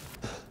going.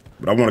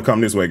 But I want to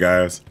come this way,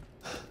 guys.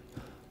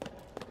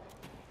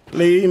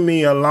 Leave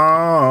me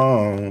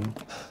alone.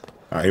 All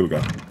right, here we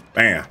go.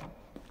 Bam.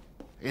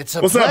 It's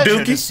a What's up, pleasure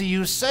Dookie? to see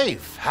you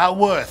safe. How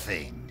were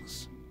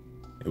things?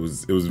 It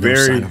was No very.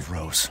 sign of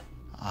Rose.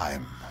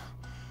 I'm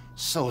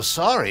so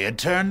sorry it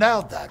turned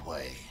out that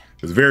way.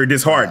 It was very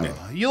disheartening.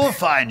 You'll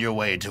find your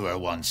way to her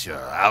once you're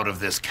out of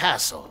this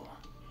castle.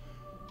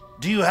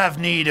 Do you have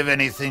need of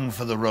anything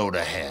for the road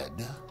ahead?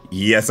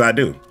 Yes, I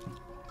do.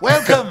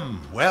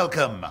 Welcome,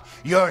 welcome.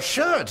 You're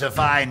sure to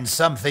find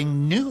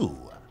something new.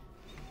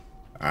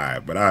 All right,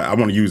 but I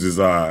want to use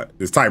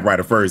this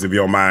typewriter first, if you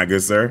don't mind,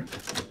 good sir.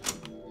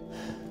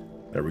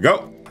 There we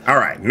go. All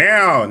right,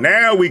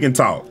 now we can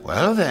talk.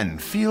 Well then,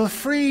 feel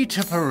free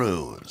to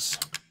peruse.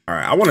 All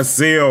right, I want to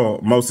sell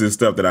most of the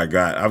stuff that I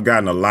got. I've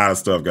gotten a lot of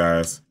stuff,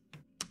 guys.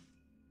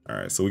 All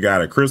right, so we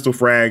got a crystal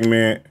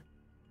fragment.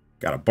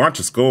 Got a bunch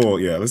of skull.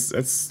 Yeah, let's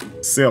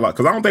sell out,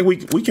 because I don't think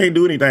we can't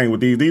do anything with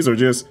these. These are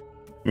just,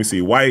 let me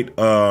see, white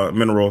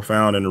mineral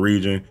found in the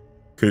region.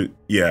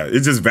 Yeah,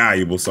 it's just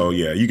valuable. So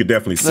yeah, you could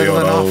definitely sell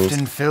Little those.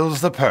 often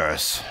fills the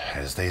purse,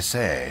 as they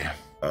say.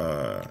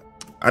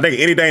 I think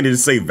anything that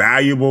just say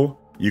valuable,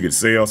 you could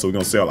sell. So we're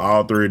gonna sell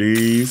all 3 of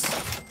these.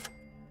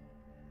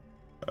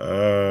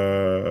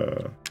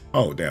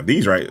 Oh, damn.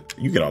 These, right?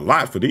 You get a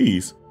lot for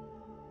these.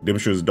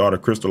 Demonstrates daughter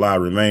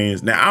crystallized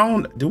remains. Now, I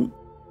don't do.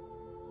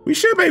 We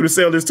should be able to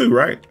sell this too,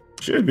 right?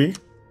 Should be.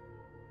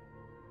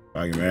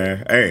 Fucking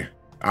man. Hey,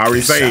 I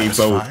already saved,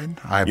 so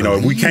you know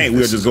if we can't,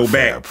 we'll just go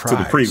back to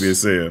the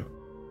previous sale.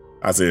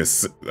 I said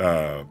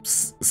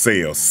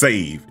sale,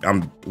 save.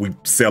 We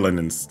selling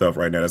and stuff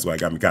right now. That's why it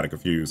got me kind of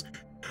confused.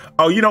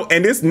 Oh, you know,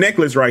 and this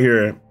necklace right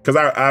here, because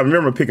I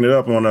remember picking it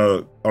up on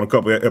a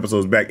couple of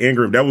episodes back.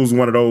 Ingram, that was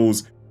one of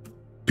those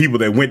people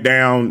that went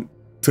down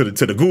to the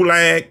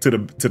gulag, to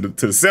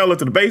the cellar,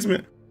 to the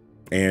basement,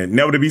 and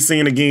never to be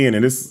seen again.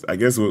 And this, I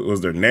guess, was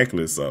their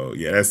necklace. So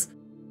yeah,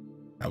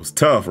 that was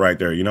tough right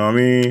there. You know what I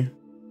mean?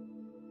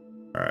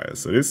 All right,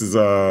 so this is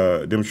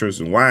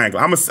demonstration wine.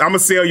 I'm gonna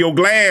sell your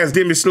glass,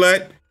 Demi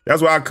Slut.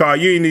 That's what I call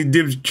you. You need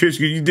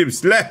demonstration, you Demi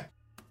Slut.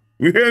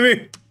 You hear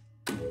me?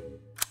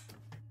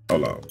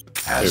 Hold on.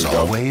 As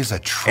always, a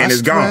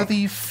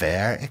trustworthy,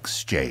 fair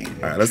exchange.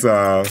 All right, let's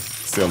sell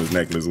this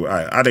necklace. All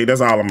right, I think that's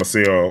all I'm gonna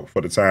sell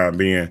for the time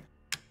being.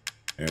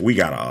 And we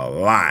got a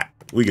lot.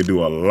 We could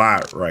do a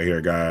lot right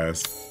here,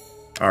 guys.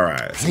 All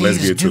right, so let's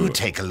get to it. Please do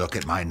take a look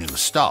at my new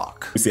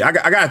stock. You see, I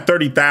got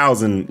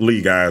 30,000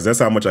 Lee, guys. That's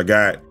how much I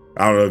got.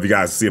 I don't know if you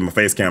guys see my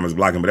face camera is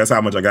blocking, but that's how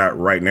much I got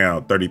right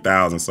now,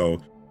 30,000.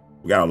 So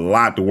we got a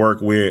lot to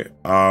work with.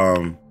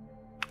 I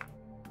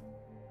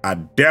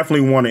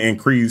definitely want to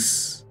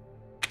increase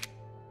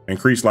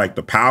like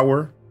the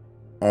power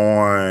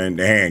on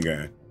the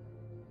handgun.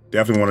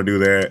 Definitely want to do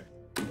that.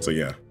 So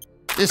yeah,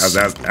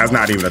 that's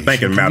not even a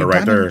thinking matter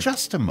right there.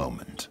 Just a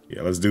moment.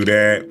 Yeah, let's do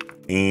that.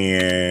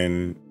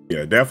 And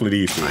yeah,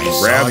 definitely these two. I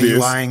saw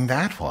you eyeing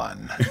that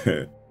one.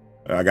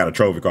 I got a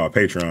trophy called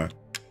Patreon.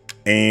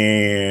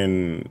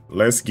 And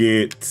let's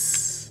get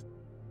this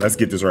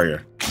right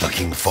here.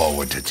 Looking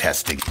forward to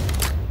testing.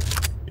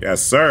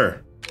 Yes,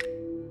 sir.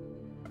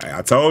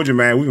 I told you,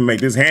 man, we can make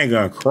this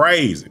handgun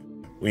crazy.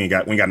 We ain't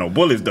got no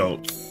bullets though.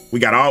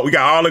 We got all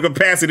the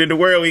capacity in the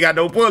world. We got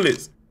no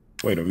bullets.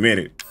 Wait a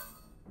minute.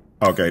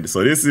 Okay,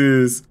 so this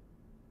is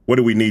what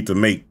do we need to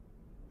make?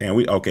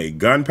 And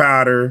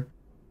gunpowder,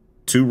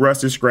 2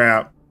 rusted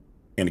scrap,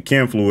 and the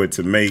chem fluid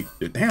to make.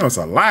 Damn, it's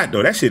a lot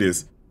though.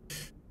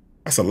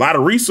 That's a lot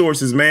of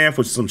resources, man,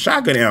 for some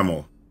shotgun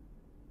ammo.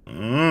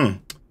 All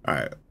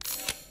right.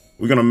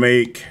 We're going to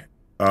make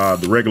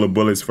the regular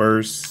bullets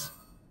first.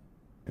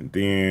 And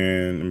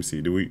then, let me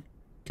see,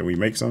 can we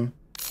make some?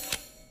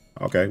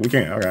 Okay, we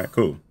can. All right,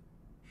 cool.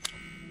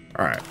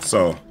 All right,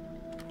 so,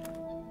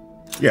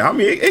 yeah, I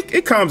mean,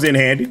 it comes in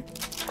handy.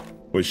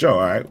 For sure, all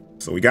right.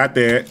 So we got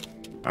that.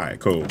 All right,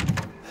 cool.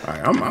 All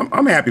right,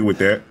 I'm happy with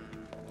that.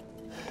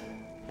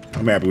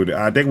 I'm happy with it.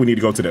 I think we need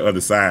to go to the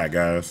other side,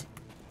 guys.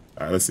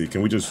 All right, let's see.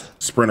 Can we just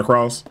sprint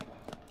across?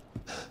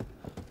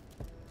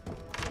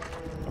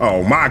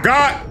 Oh my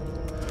God!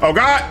 Oh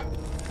God!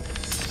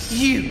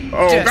 You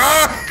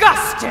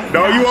disgusting!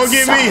 No, you won't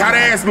get me. How the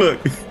ass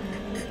look?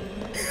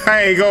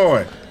 I ain't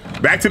going.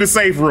 Back to the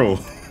safe room.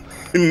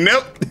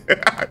 Nope.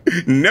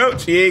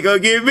 Nope, she ain't gonna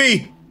get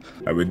me.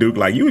 I mean, Duke,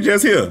 like, you were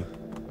just here.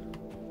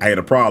 I had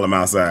a problem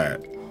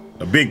outside.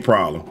 A big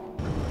problem.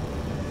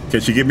 Can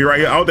she get me right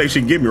here? I don't think she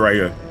can get me right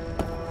here.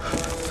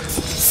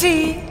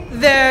 See?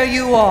 There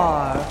you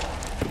are.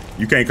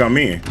 You can't come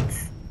in.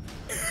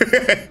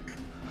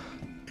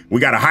 We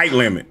got a height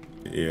limit.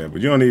 Yeah,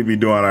 but you don't need to be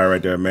doing that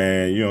right there,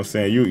 man. You know what I'm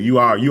saying? You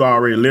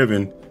already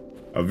living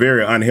a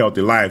very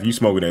unhealthy life. You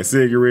smoking that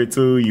cigarette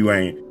too. You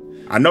ain't.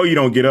 I know you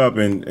don't get up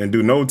and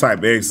do no type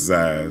of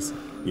exercise.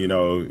 You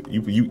know,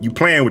 you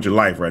playing with your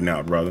life right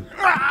now, brother.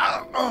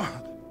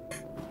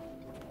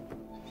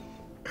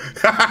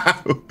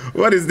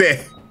 What is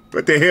that?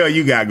 What the hell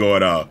you got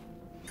going on?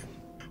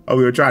 Oh,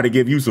 we were trying to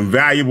give you some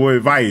valuable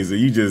advice, and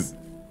you just,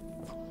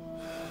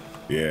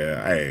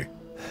 yeah, hey.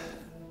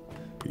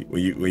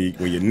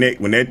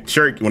 When that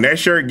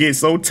shirt gets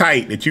so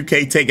tight that you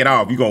can't take it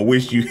off, you gonna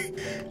wish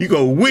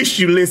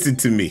you listened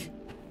to me.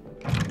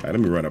 All right, let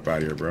me run up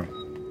out of here, bro.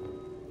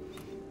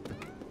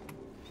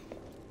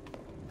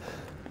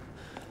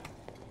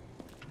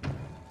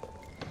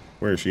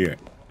 Where is she at?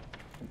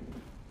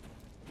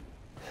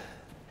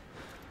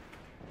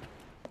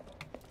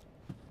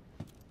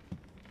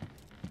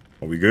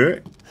 Are we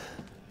good?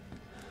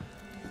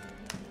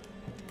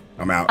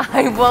 I'm out.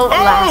 I won't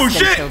last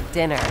until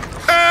dinner.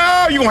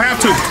 Oh, you gonna have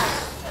to.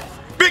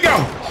 Big O!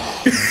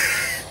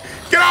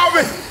 Get off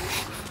me!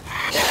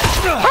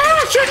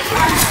 Oh, shit!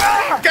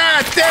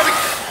 God damn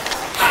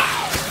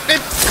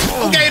it!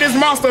 Who gave this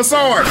monster a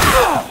sword?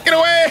 Get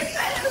away!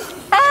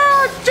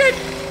 Oh, shit!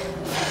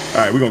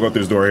 All right, we're gonna go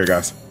through this door here,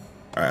 guys.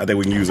 All right, I think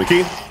we can use a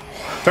key.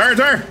 Turn!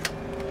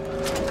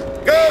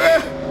 Go!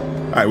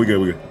 All right, we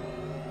good.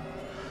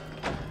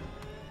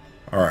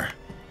 All right.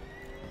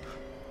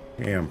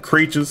 Damn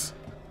creatures.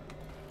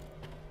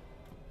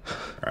 All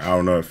right, I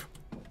don't know if.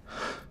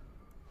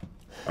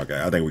 Okay,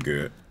 I think we're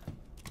good.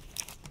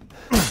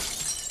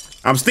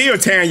 I'm still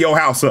tearing your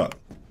house up.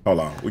 Hold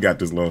on, we got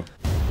this map.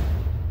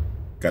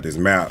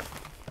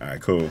 All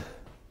right, cool.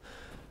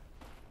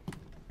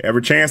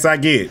 Every chance I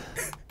get,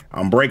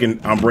 I'm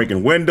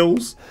breaking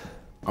windows.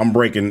 I'm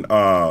breaking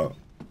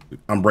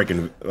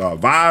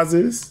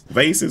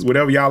vases,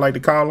 whatever y'all like to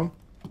call them.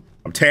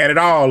 I'm tearing it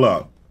all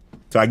up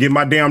till I get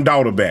my damn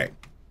daughter back.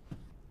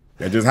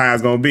 That's just how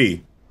it's gonna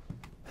be.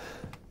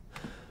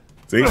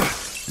 See?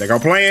 Think I'm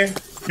playing?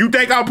 You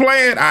think I'm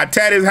playing? I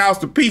tear this house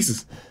to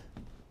pieces.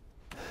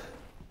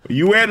 Where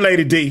you at,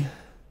 Lady D?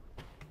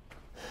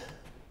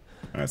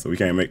 All right, so we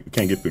can't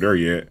get through there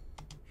yet.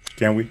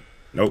 Can we?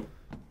 Nope.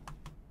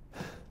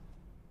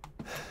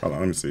 Hold on,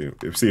 let me see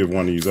if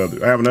one of these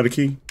other. I have another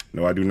key?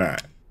 No, I do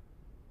not.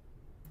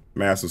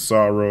 Mass of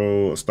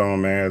Sorrow, a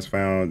stone mask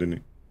found in the.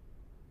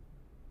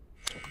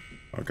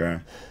 Okay.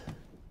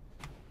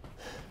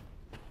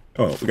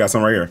 Oh, we got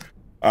some right here.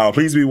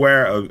 Please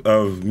beware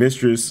of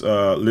Mistress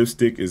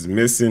lipstick is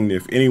missing.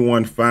 If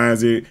anyone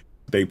finds it,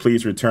 they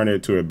please return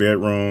it to a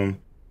bedroom.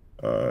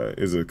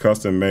 Is a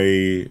custom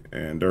made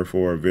and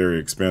therefore very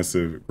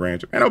expensive.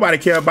 Ain't nobody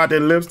care about that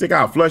lipstick.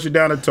 I'll flush it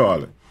down the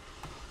toilet.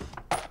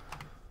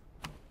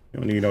 You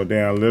don't need no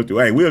damn lipstick.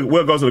 Hey,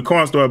 we'll go to the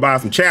corner store and buy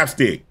some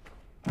chapstick.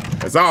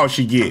 That's all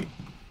she get.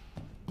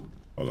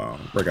 Hold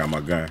on, break out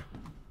my gun.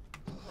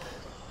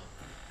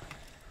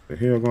 The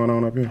hell going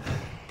on up here?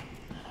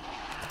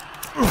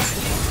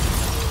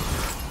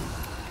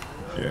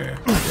 Yeah,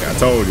 I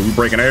told you, we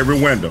breaking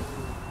every window.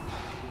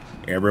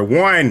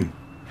 Everyone.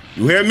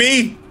 You hear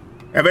me?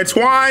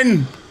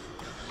 Everyone.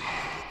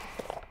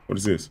 What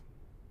is this?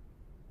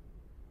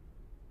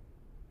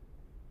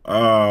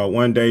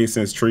 1 day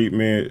since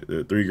treatment,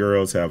 the 3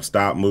 girls have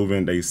stopped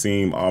moving. They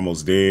seem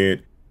almost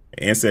dead.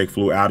 An insect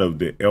flew out of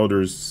the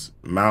elder's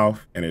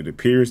mouth, and it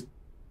appears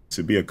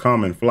to be a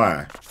common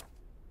fly.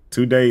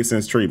 2 days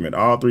since treatment,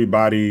 all 3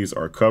 bodies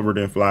are covered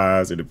in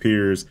flies. It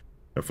appears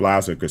the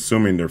flies are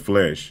consuming their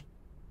flesh.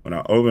 When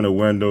I open the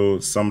window,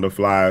 some of the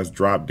flies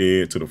drop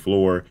dead to the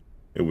floor.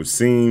 It would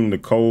seem the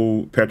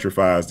cold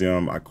petrifies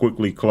them. I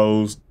quickly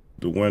closed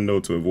the window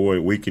to avoid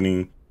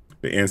weakening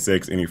the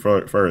insects any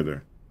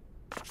further.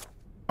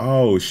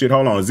 Oh shit,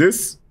 hold on. Is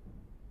this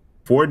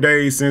 4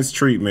 days since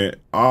treatment,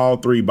 all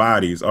 3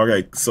 bodies?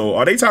 Okay, so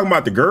are they talking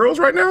about the girls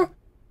right now?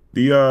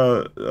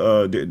 The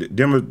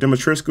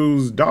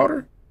Dimitrescu's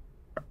daughter?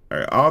 All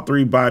right, all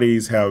 3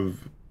 bodies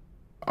have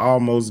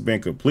almost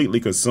been completely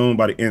consumed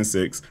by the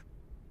insects.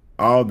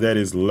 All that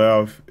is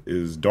left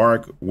is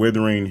dark,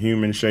 withering,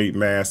 human-shaped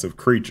mass of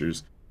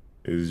creatures.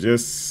 It's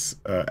just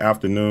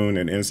afternoon,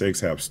 and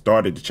insects have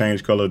started to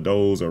change color.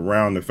 Those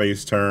around the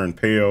face turn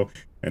pale,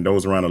 and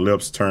those around the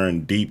lips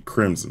turn deep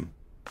crimson.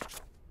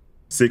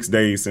 6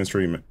 days since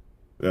treatment.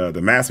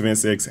 The massive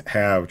insects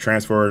have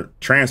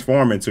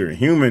transformed into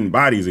human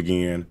bodies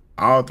again.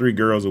 All 3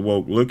 girls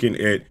awoke looking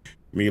at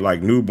me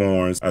like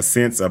newborns, a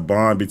sense of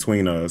bond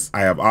between us.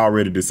 I have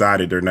already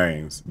decided their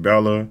names: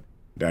 Bella,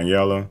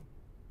 Daniela,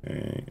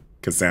 and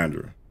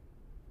Cassandra.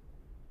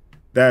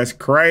 That's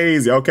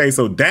crazy. Okay,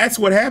 so that's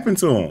what happened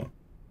to him.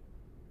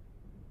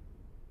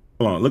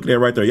 Hold on, look at that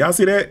right there. Y'all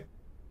see that?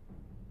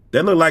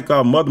 That look like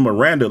Mother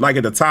Miranda, like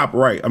at the top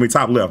right. I mean,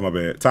 top left, my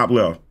bad. Top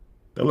left.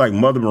 That look like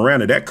Mother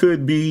Miranda. That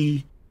could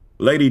be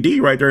Lady D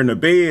right there in the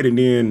bed, and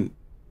then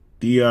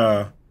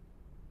the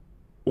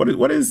what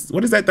is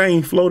that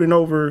thing floating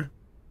over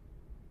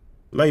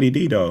Lady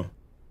D though?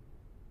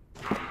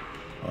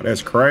 Oh,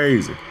 that's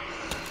crazy.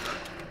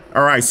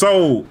 All right,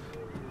 so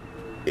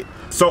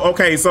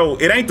okay, so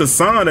it ain't the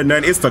sun or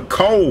nothing, it's the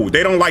cold.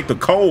 They don't like the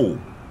cold.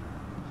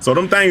 So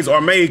them things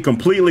are made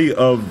completely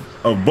of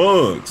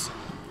bugs.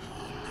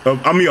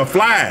 Of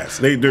flies.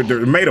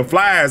 They're made of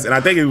flies, and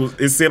I think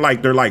it said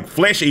like they're like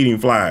flesh-eating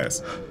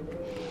flies.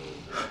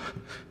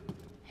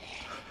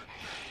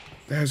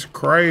 That's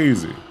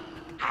crazy.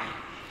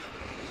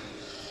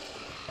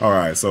 All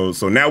right, so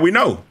now we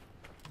know.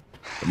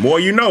 The more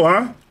you know,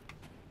 huh?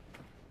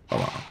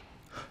 Hold on.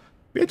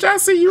 Bitch, I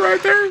see you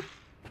right there.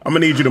 I'm gonna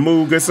need you to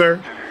move, good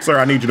sir. Sir,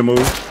 I need you to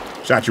move.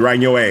 Shot you right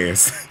in your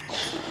ass.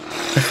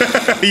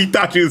 You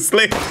thought you was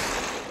slick.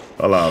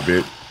 Hold on,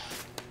 bitch.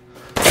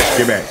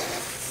 Get back.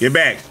 Get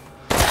back.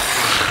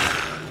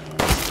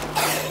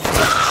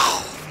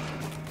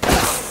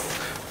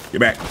 Get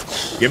back.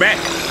 Get back.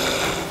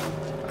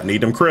 I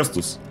need them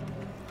crystals.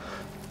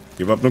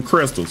 Give up them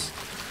crystals.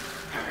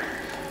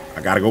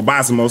 I gotta go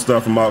buy some more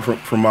stuff from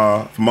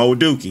old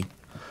Dookie.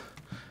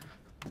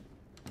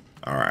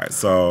 All right,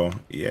 so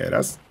yeah,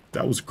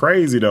 that was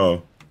crazy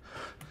though.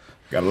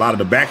 Got a lot of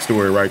the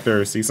backstory right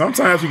there. See,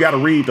 sometimes you got to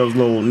read those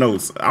little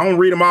notes. I don't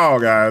read them all,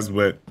 guys,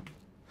 but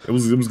it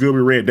was good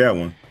we read that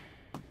one.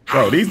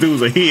 Bro, these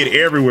dudes are hid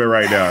everywhere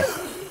right now.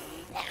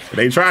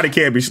 They try to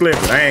catch me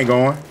slipping. I ain't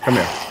going. Come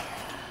here.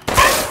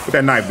 Put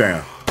that knife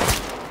down.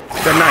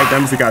 Put that knife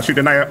down. Let me see, guys. Shoot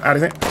the knife out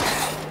of his hand.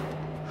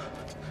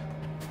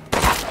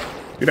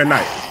 Get that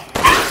knife.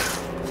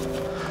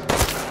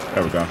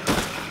 There we go.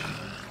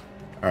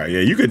 All right,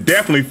 yeah, you could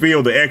definitely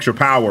feel the extra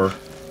power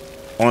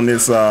on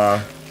this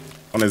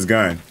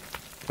gun.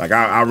 Like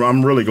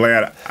I'm really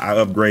glad I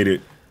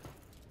upgraded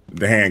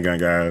the handgun,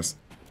 guys.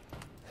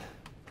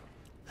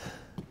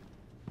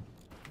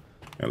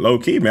 And low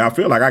key, man, I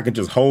feel like I can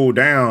just hold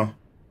down.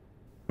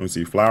 Let me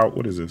see, flower.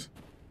 What is this?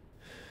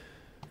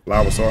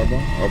 Lava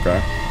sorbonne?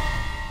 Okay.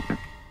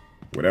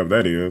 Whatever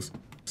that is.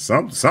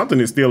 Something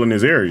is still in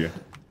this area.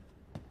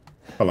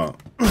 Hold on.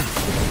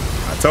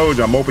 I told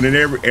you I'm opening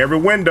every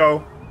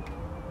window.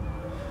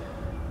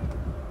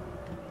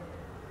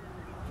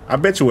 I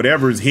bet you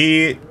whatever is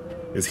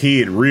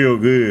hid real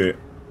good.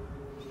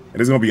 And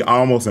it's gonna be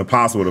almost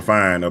impossible to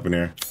find up in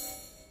there.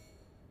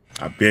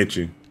 I bet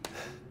you.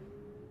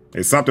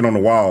 There's something on the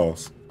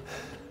walls.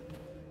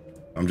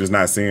 I'm just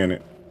not seeing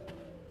it.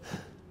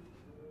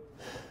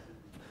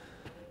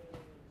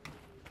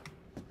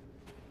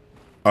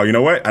 Oh, you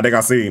know what? I think I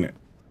seen it.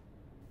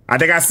 I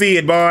think I see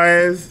it,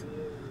 boys.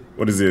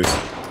 What is this?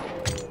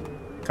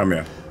 Come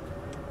here.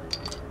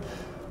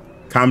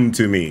 Come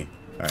to me.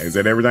 Is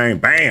that everything?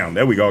 Bam!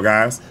 There we go,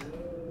 guys.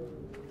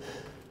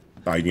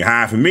 Thought you can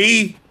hide from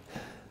me?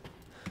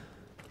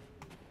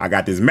 I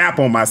got this map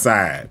on my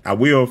side. I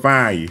will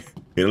find you.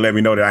 It'll let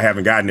me know that I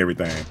haven't gotten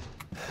everything.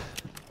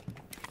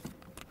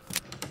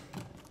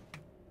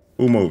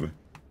 Who moving?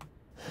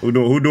 Who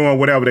doing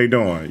whatever they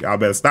doing? Y'all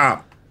better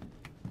stop.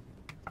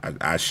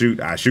 I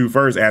shoot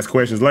first, ask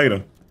questions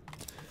later.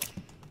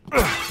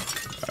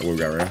 What we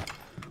got right here?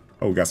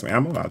 Oh, we got some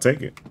ammo. I'll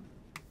take it.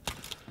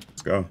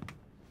 Let's go.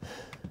 All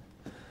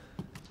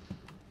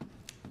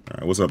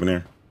right, what's up in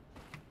there?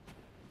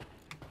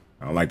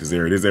 I don't like this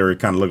area. This area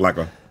kind of look like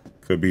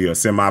could be a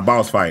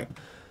semi-boss fight.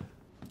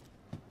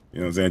 You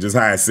know what I'm saying? Just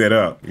how it's set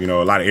up. You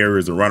know, a lot of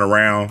areas to run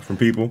around from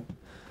people.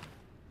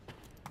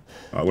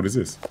 What is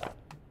this?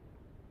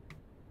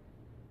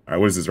 All right,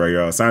 what is this right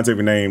here?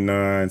 Scientific name,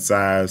 none.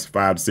 Size,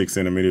 5 to 6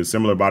 centimeters.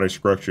 Similar body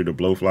structure to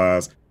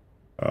blowflies.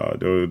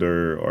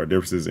 There are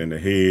differences in the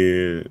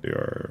head. There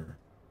are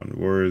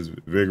words,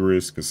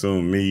 vigorous,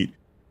 consume meat.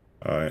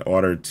 In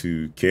order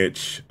to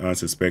catch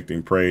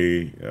unsuspecting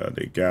prey,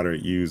 they gather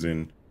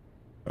using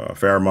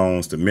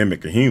pheromones to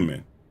mimic a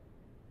human.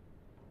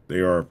 They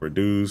are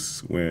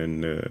produced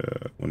when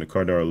the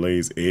cardar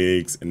lays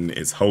eggs and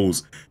its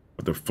host,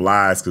 but the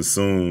flies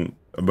consume.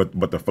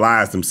 But the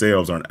flies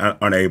themselves are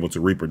unable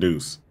to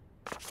reproduce.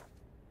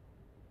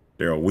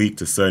 They are weak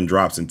to sudden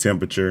drops in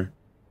temperature,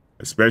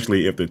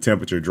 especially if the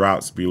temperature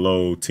drops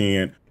below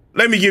 10.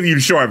 Let me give you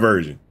the short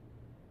version.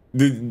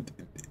 The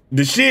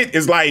shit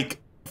is like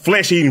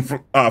flesh-eating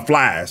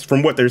flies,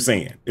 from what they're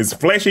saying. It's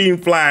flesh-eating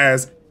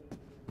flies,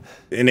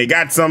 and they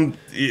got some.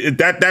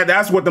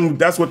 That's what them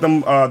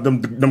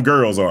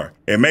girls are,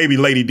 and maybe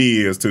Lady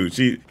D is too.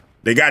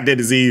 They got that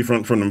disease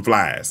from them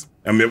flies.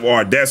 I mean,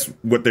 or that's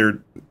what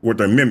they're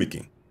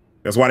mimicking.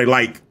 That's why they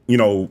like, you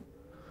know,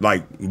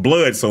 like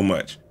blood so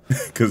much,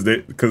 because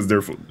they're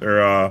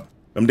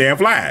them damn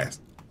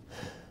flies.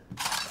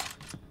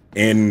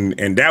 And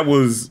that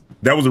was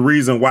the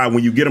reason why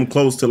when you get them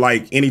close to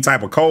like any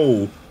type of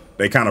cold,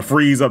 they kind of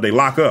freeze up, they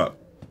lock up,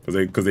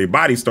 because their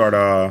body start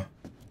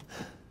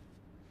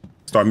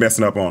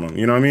messing up on them.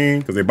 You know what I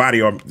mean? Because their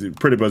body are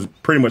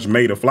pretty much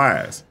made of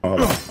flies.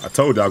 I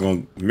told you I'm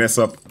gonna mess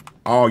up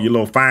all your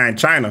little fine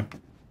china.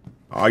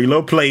 All your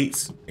little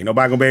plates. Ain't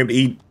nobody gonna be able to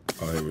eat.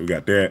 Oh, we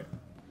got that.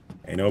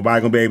 Ain't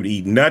nobody gonna be able to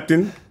eat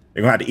nothing.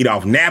 They're gonna have to eat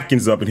off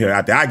napkins up in here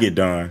after I get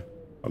done.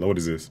 Oh, what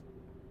is this?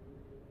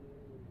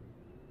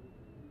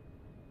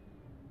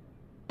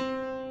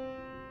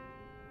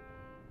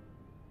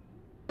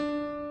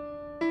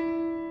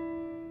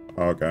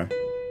 Okay.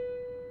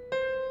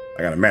 I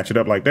gotta match it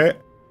up like that.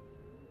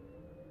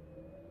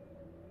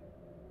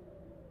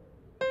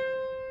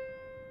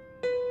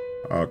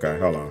 Okay,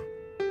 hold on.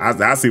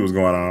 I see what's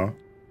going on.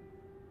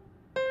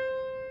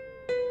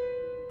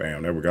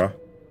 Bam, there we go. All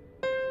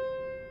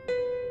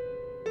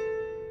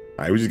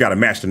right, we just gotta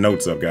match the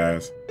notes up,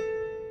 guys.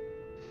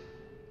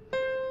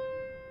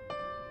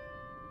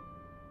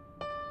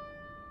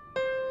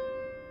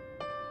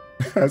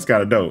 That's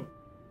kind of dope.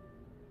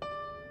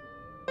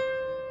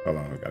 Hold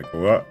on, I gotta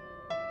go up.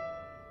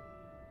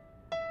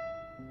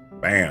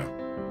 Bam. You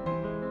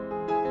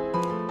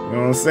know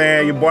what I'm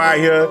saying? Your boy out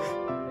here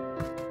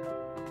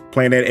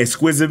playing that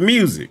exquisite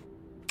music.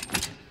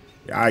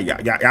 I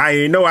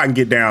ain't know I can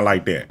get down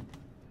like that.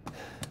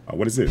 Oh,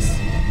 what is this?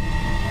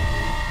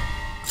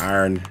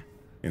 Iron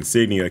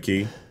insignia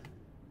key.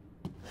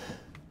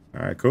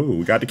 All right, cool.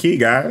 We got the key,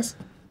 guys.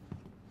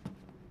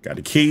 Got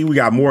the key. We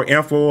got more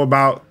info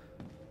about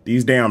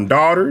these damn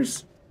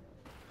daughters.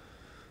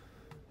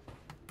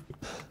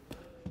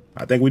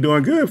 I think we're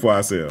doing good for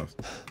ourselves.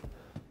 All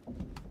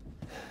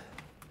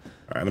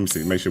right, let me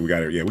see. Make sure we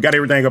got it. Yeah, we got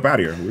everything up out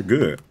of here. We're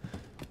good. All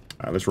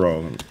right, let's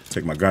roll. Let me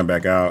take my gun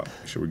back out.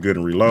 Make sure we're good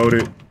and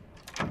reloaded.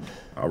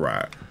 All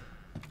right.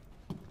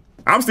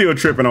 I'm still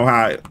tripping on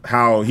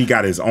how he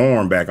got his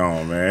arm back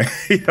on, man.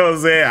 You know what I'm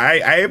saying?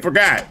 I ain't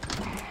forgot.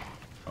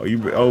 Oh, you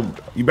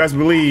best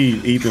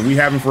believe, Ethan, we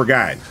haven't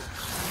forgotten.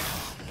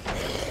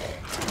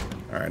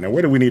 All right, now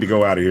where do we need to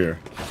go out of here?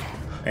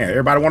 Man,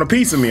 everybody want a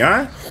piece of me,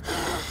 huh?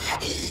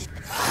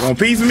 You want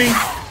a piece of me?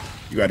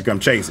 You got to come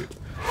chase it.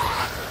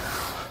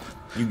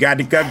 You got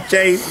to come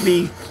chase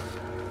me.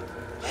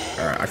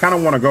 All right, I kind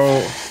of want to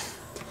go.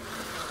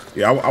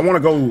 Yeah, I want to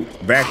go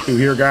back through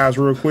here, guys,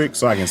 real quick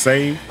so I can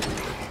save.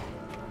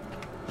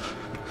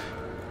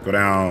 Go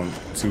down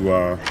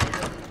to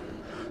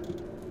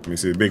let me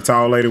see, the big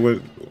tall lady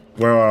with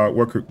where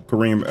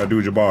Kareem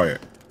Abdul-Jabbar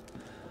at.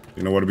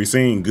 You know what to be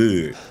seen?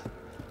 Good.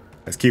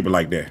 Let's keep it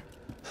like that.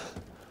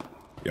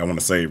 Yeah, I want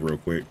to save real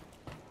quick.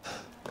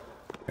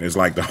 And it's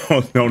like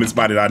the only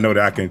spot that I know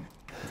that I can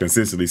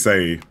consistently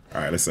save.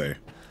 All right, let's save.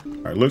 All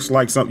right, looks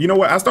like something. You know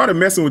what? I started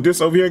messing with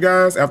this over here,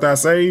 guys, after I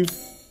saved.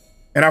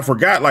 And I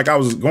forgot, like I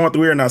was going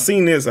through here and I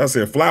seen this. I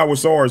said flower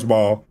swords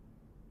ball.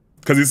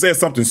 Because it said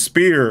something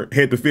spear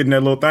had to fit in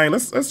that little thing.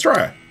 Let's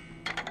try.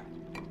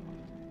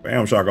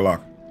 Bam,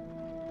 shakalaka.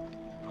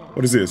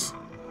 What is this?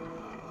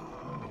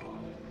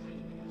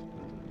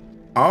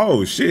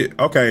 Oh, shit.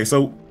 Okay,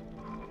 so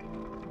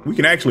we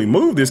can actually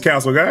move this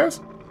castle, guys.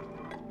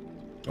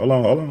 Hold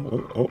on, hold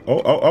on.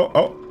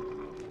 Oh.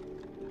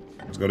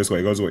 Let's go this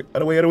way, go this way.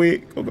 Other way, other way.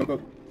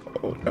 Go.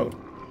 Oh, no.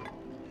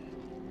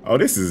 Oh,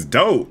 this is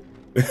dope.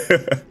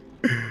 This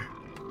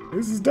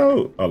is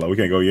dope. Hold on, we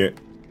can't go yet.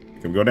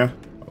 Can we go down?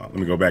 Hold on, let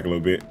me go back a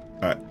little bit.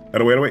 All right,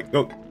 other way,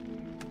 go.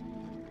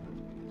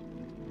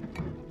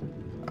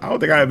 I don't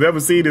think I've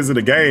ever seen this in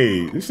a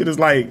game. This shit is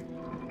like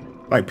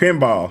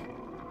pinball.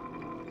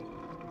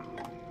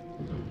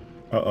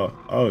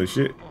 Oh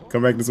shit.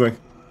 Come back this way.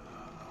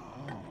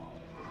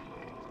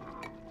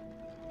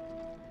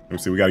 Let me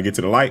see, we gotta get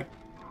to the light.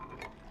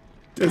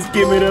 Just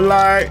give me the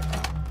light.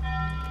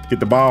 Get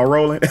the ball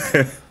rolling.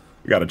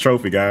 We got a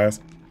trophy, guys.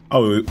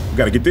 Oh, we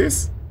gotta get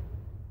this.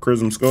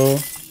 Chrism skull.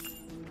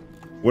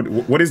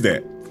 What is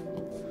that?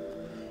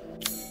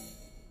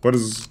 What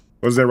does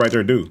that right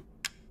there do?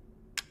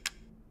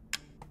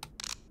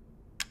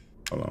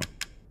 Hold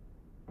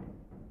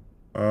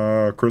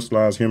on.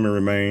 Crystallized human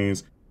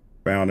remains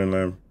found in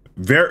them.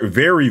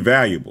 Very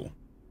valuable.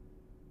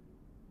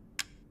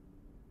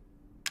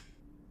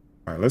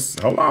 All right,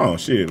 hold on.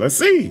 Shit, let's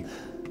see.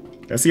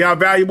 Let's see how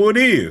valuable it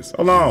is.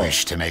 Hold on. You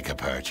wish to make a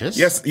purchase?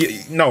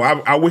 Yes. No,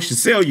 I wish to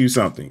sell you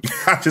something.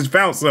 I just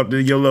found something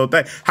in your little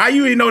thing. How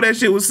you didn't know that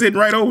shit was sitting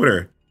right over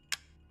there?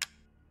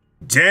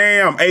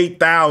 Damn,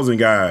 8,000,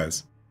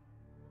 guys.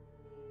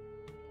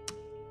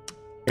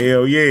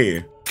 Hell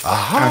yeah.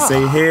 Aha. I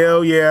say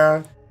hell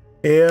yeah.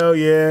 Hell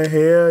yeah,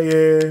 hell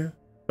yeah.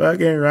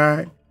 Fucking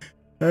right.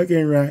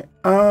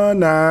 All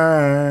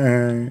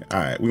night. All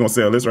right, we're gonna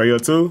sell this right here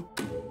too.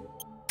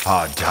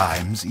 Hard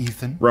times,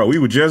 Ethan. Bro, we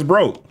were just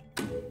broke.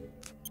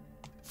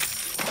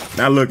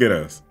 Now look at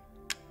us.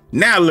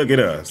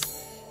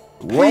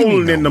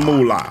 Rolling in the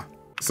moolah.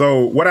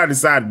 So what I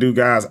decided to do,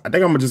 guys, I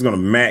think I'm just gonna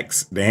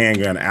max the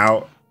handgun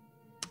out.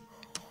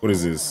 What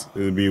is this?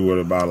 It'll be what,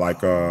 about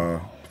like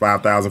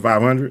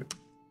 5,500?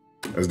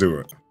 Let's do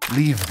it.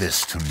 Leave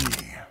this to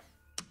me.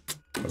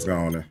 Let's go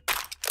on there.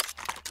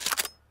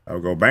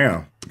 I'll go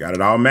bam. Got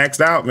it all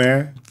maxed out,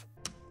 man.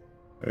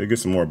 Hey, get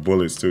some more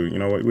bullets too. You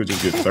know what? We'll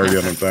just get 30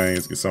 of them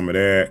things. Get some of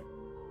that.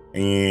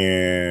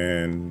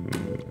 And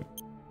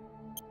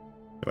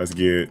let's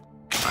get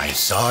I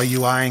saw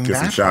you eyeing some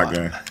that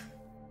shotgun. one.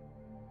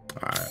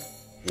 All right.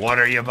 What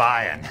are you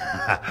buying?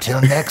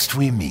 Till next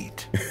we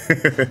meet.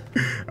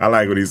 I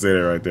like what he said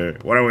right there.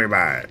 What are we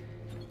buying?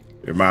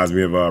 It reminds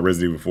me of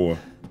Resident Evil 4.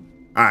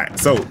 All right,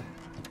 so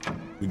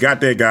we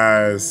got that,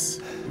 guys.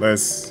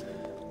 Let's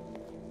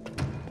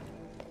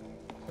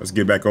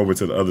get back over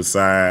to the other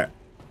side.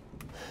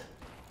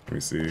 Let me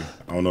see.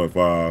 I don't know if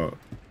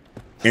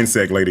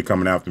insect lady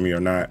coming after me or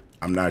not.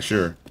 I'm not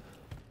sure.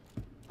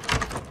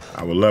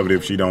 I would love it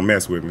if she don't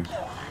mess with me.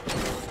 All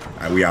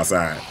right, we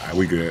outside. All right,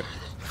 we good.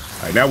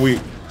 All right, now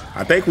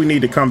I think we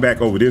need to come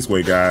back over this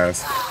way,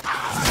 guys.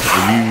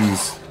 And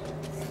use.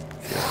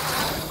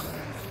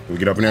 Can we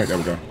get up in there? There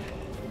we go.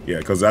 Yeah,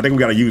 because I think we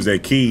got to use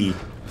that key.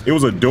 It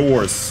was a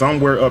door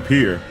somewhere up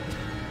here.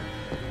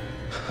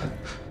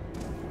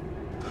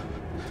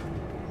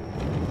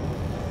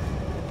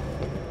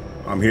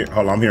 I'm here.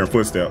 Hold on, I'm hearing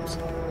footsteps.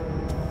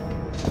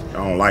 I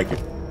don't like it.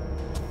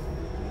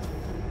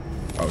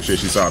 Oh shit,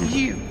 she saw me.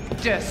 You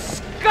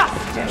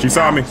disgusting She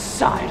saw me.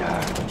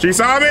 outsider. She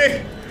saw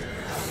me.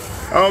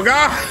 Oh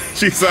God,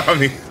 she saw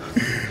me.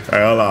 All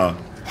right, hold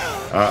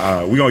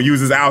on. We gonna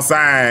use this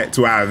outside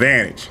to our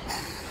advantage.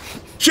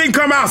 She can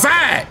come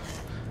outside.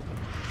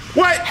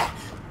 What?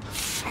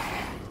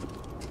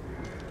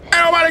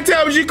 Ain't nobody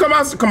tell me she come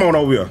outside. Come on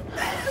over here.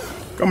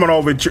 Come on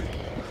over here.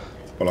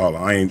 Hold on.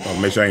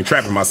 I'll make sure I ain't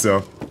trapping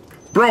myself.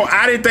 Bro,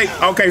 I didn't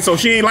think. Okay, so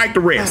she ain't like the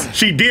rest.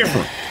 She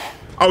different.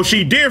 Oh,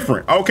 she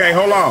different. Okay,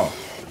 hold on.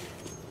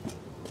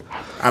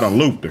 I done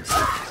looped her.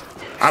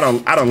 I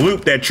done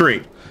looped that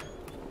trick.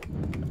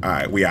 All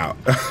right, we out.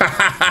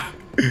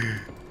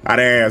 How'd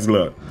the ass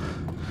look?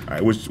 All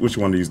right, which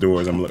one of these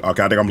doors I'm looking?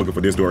 Okay, I think I'm looking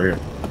for this door here.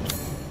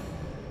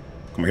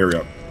 Come on, hurry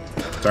up.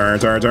 Turn.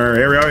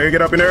 Hurry up,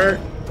 get up in there.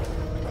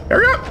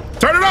 Hurry up,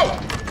 turn it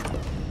up.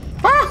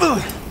 Ah!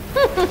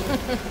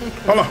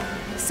 Hold on.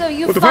 So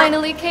you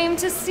finally came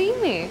to see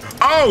me.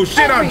 Oh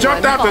shit, I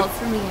jumped out the.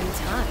 For me in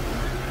time.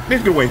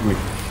 Get away from me.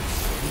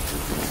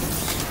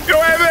 Get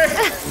away from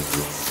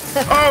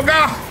me. Oh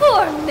God.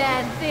 Poor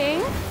mad thing.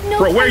 No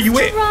Bro, where place you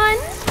to at? Run.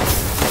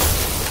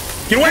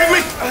 Get away from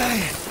me.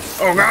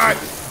 Oh God.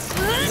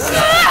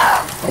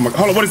 Oh my,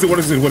 hold on, what is it? What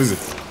is it? What is it?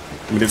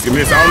 Give me this, give me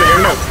this. I don't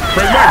even know.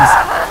 Press buttons.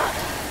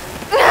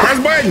 Press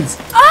buttons.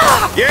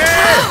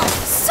 Yeah.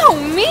 So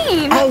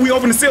mean. Oh, we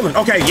open the ceiling.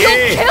 Okay, Don't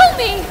yeah. kill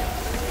me.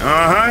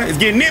 Uh-huh. It's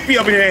getting nippy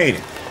up in here, ain't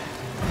it?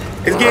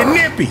 It's getting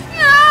nippy.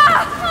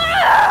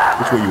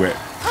 Which way you at?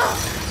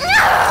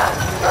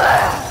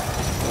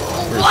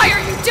 Why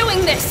are you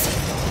doing this?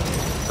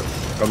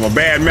 Cause I'm a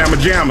bad mamma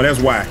jamma, that's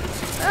why.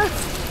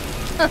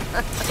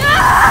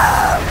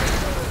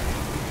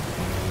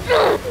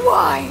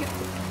 Why?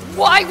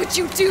 Why would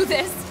you do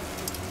this?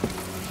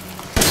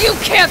 You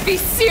can't be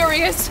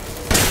serious.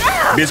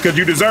 Bitch, cause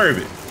you deserve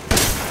it.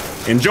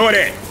 Enjoy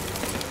that.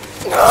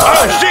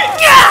 Oh shit!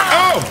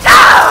 Oh!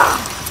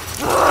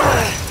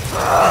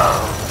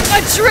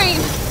 A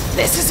dream.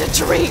 This is a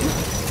dream.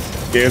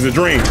 Yeah, it's a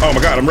dream. Oh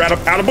my god, I'm right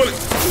up out of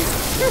bullets.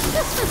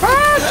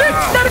 Ah shit!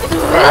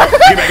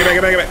 Get back, get back,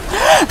 get back, get back.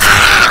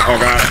 Oh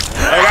god.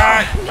 Oh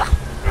god.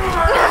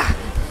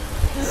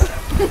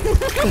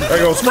 There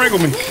you go, sprinkle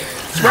me.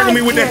 Sprinkle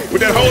me with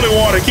that holy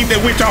water. Keep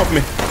that witch off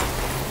me.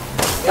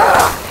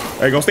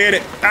 There you go, stay at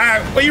it.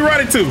 Alright, where you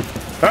running to?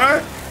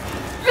 Huh?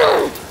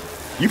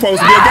 You supposed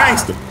to be a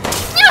gangster.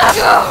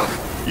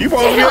 You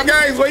supposed to be a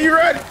gangster. Where you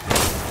running?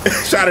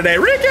 Shot at that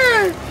Ricky.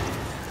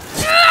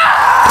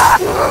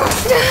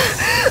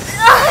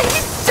 I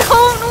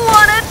don't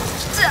want to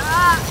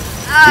die.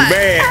 Too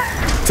bad.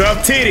 Tough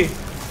titty.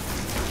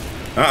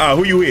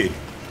 Who you hit?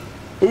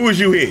 Who was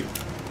you hit?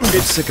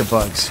 It's sick of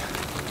bugs.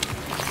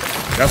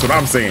 That's what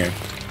I'm saying.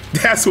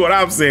 That's what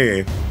I'm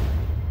saying.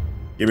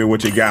 Give me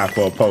what you got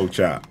for a pork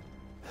chop.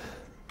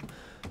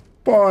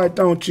 Boy,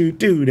 don't you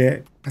do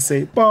that. I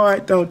say,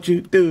 boy, don't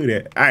you do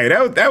that. All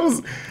right,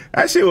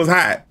 that shit was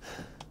hot.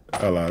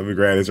 Hold on, let me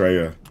grab this right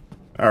here.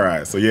 All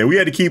right, so yeah, we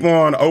had to keep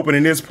on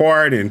opening this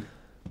part, and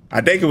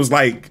I think it was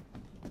like,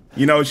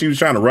 you know, she was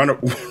trying to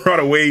run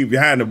away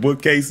behind the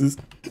bookcases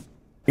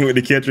with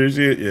the catcher and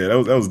shit. Yeah,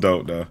 that was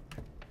dope though.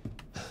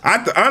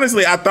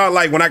 Honestly, I thought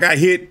like when I got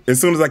hit,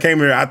 as soon as I came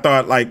here, I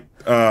thought like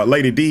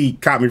Lady D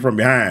caught me from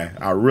behind.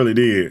 I really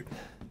did,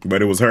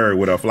 but it was her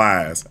with her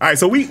flies. All right,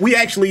 so we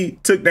actually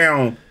took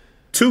down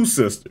 2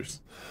 sisters,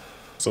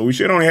 so we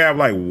should only have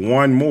like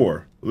 1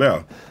 more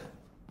left.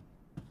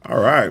 All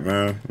right,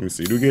 man. Let me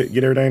see. Do we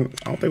get everything?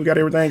 I don't think we got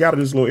everything out of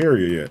this little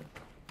area yet.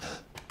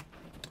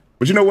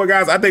 But you know what,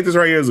 guys? I think this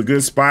right here is a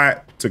good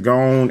spot to go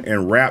on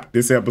and wrap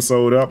this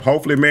episode up.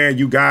 Hopefully, man,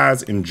 you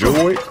guys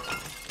enjoyed.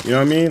 You know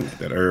what I mean?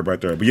 That herb right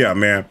there. But yeah,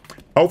 man.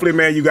 Hopefully,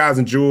 man, you guys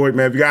enjoyed.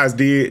 Man, if you guys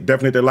did,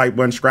 definitely hit that like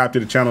button, subscribe to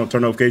the channel,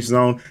 turn notifications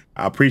on.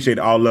 I appreciate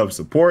all love and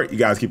support. You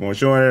guys keep on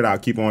showing it. I'll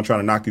keep on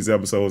trying to knock these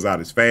episodes out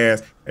as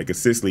fast and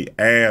consistently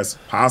as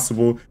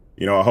possible.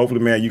 You know, hopefully,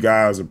 man, you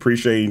guys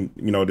appreciate,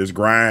 you know, this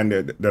grind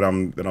that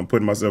I'm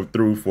putting myself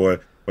through for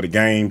the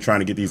game, trying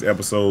to get these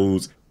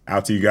episodes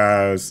out to you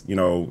guys, you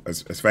know,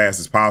 as fast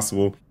as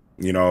possible.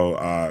 You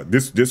know,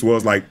 this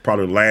was like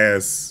probably the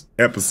last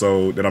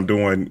episode that I'm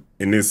doing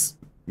in this,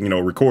 you know,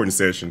 recording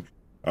session.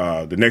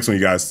 The next one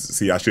you guys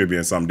see, I should be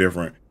in something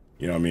different.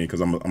 You know what I mean? Because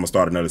I'm gonna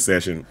start another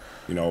session,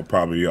 you know,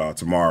 probably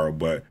tomorrow.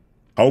 But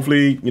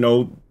hopefully, you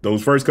know,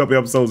 those first couple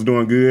episodes are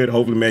doing good.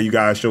 Hopefully, man, you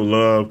guys show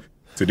love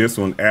to this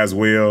one as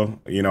well.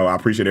 You know, I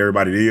appreciate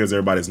everybody that is,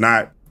 everybody's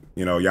not.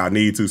 You know, y'all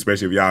need to,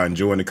 especially if y'all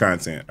enjoying the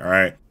content. All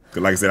right.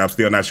 Because like I said, I'm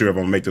still not sure if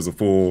I'm gonna make this a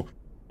full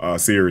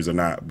series or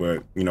not.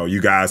 But, you know,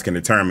 you guys can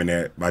determine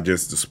that by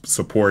just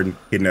supporting,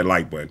 hitting that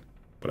like button.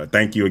 But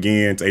thank you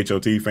again to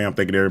HOT fam.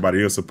 Thank you to everybody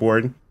who's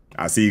supporting.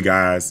 I'll see you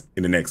guys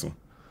in the next one.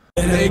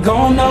 They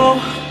gon' know,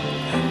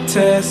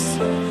 test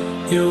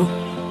you.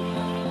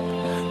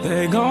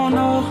 They gon'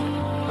 know,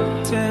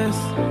 test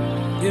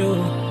you.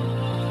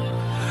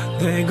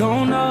 They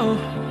gon' know,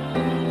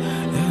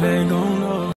 yeah, they gon' know.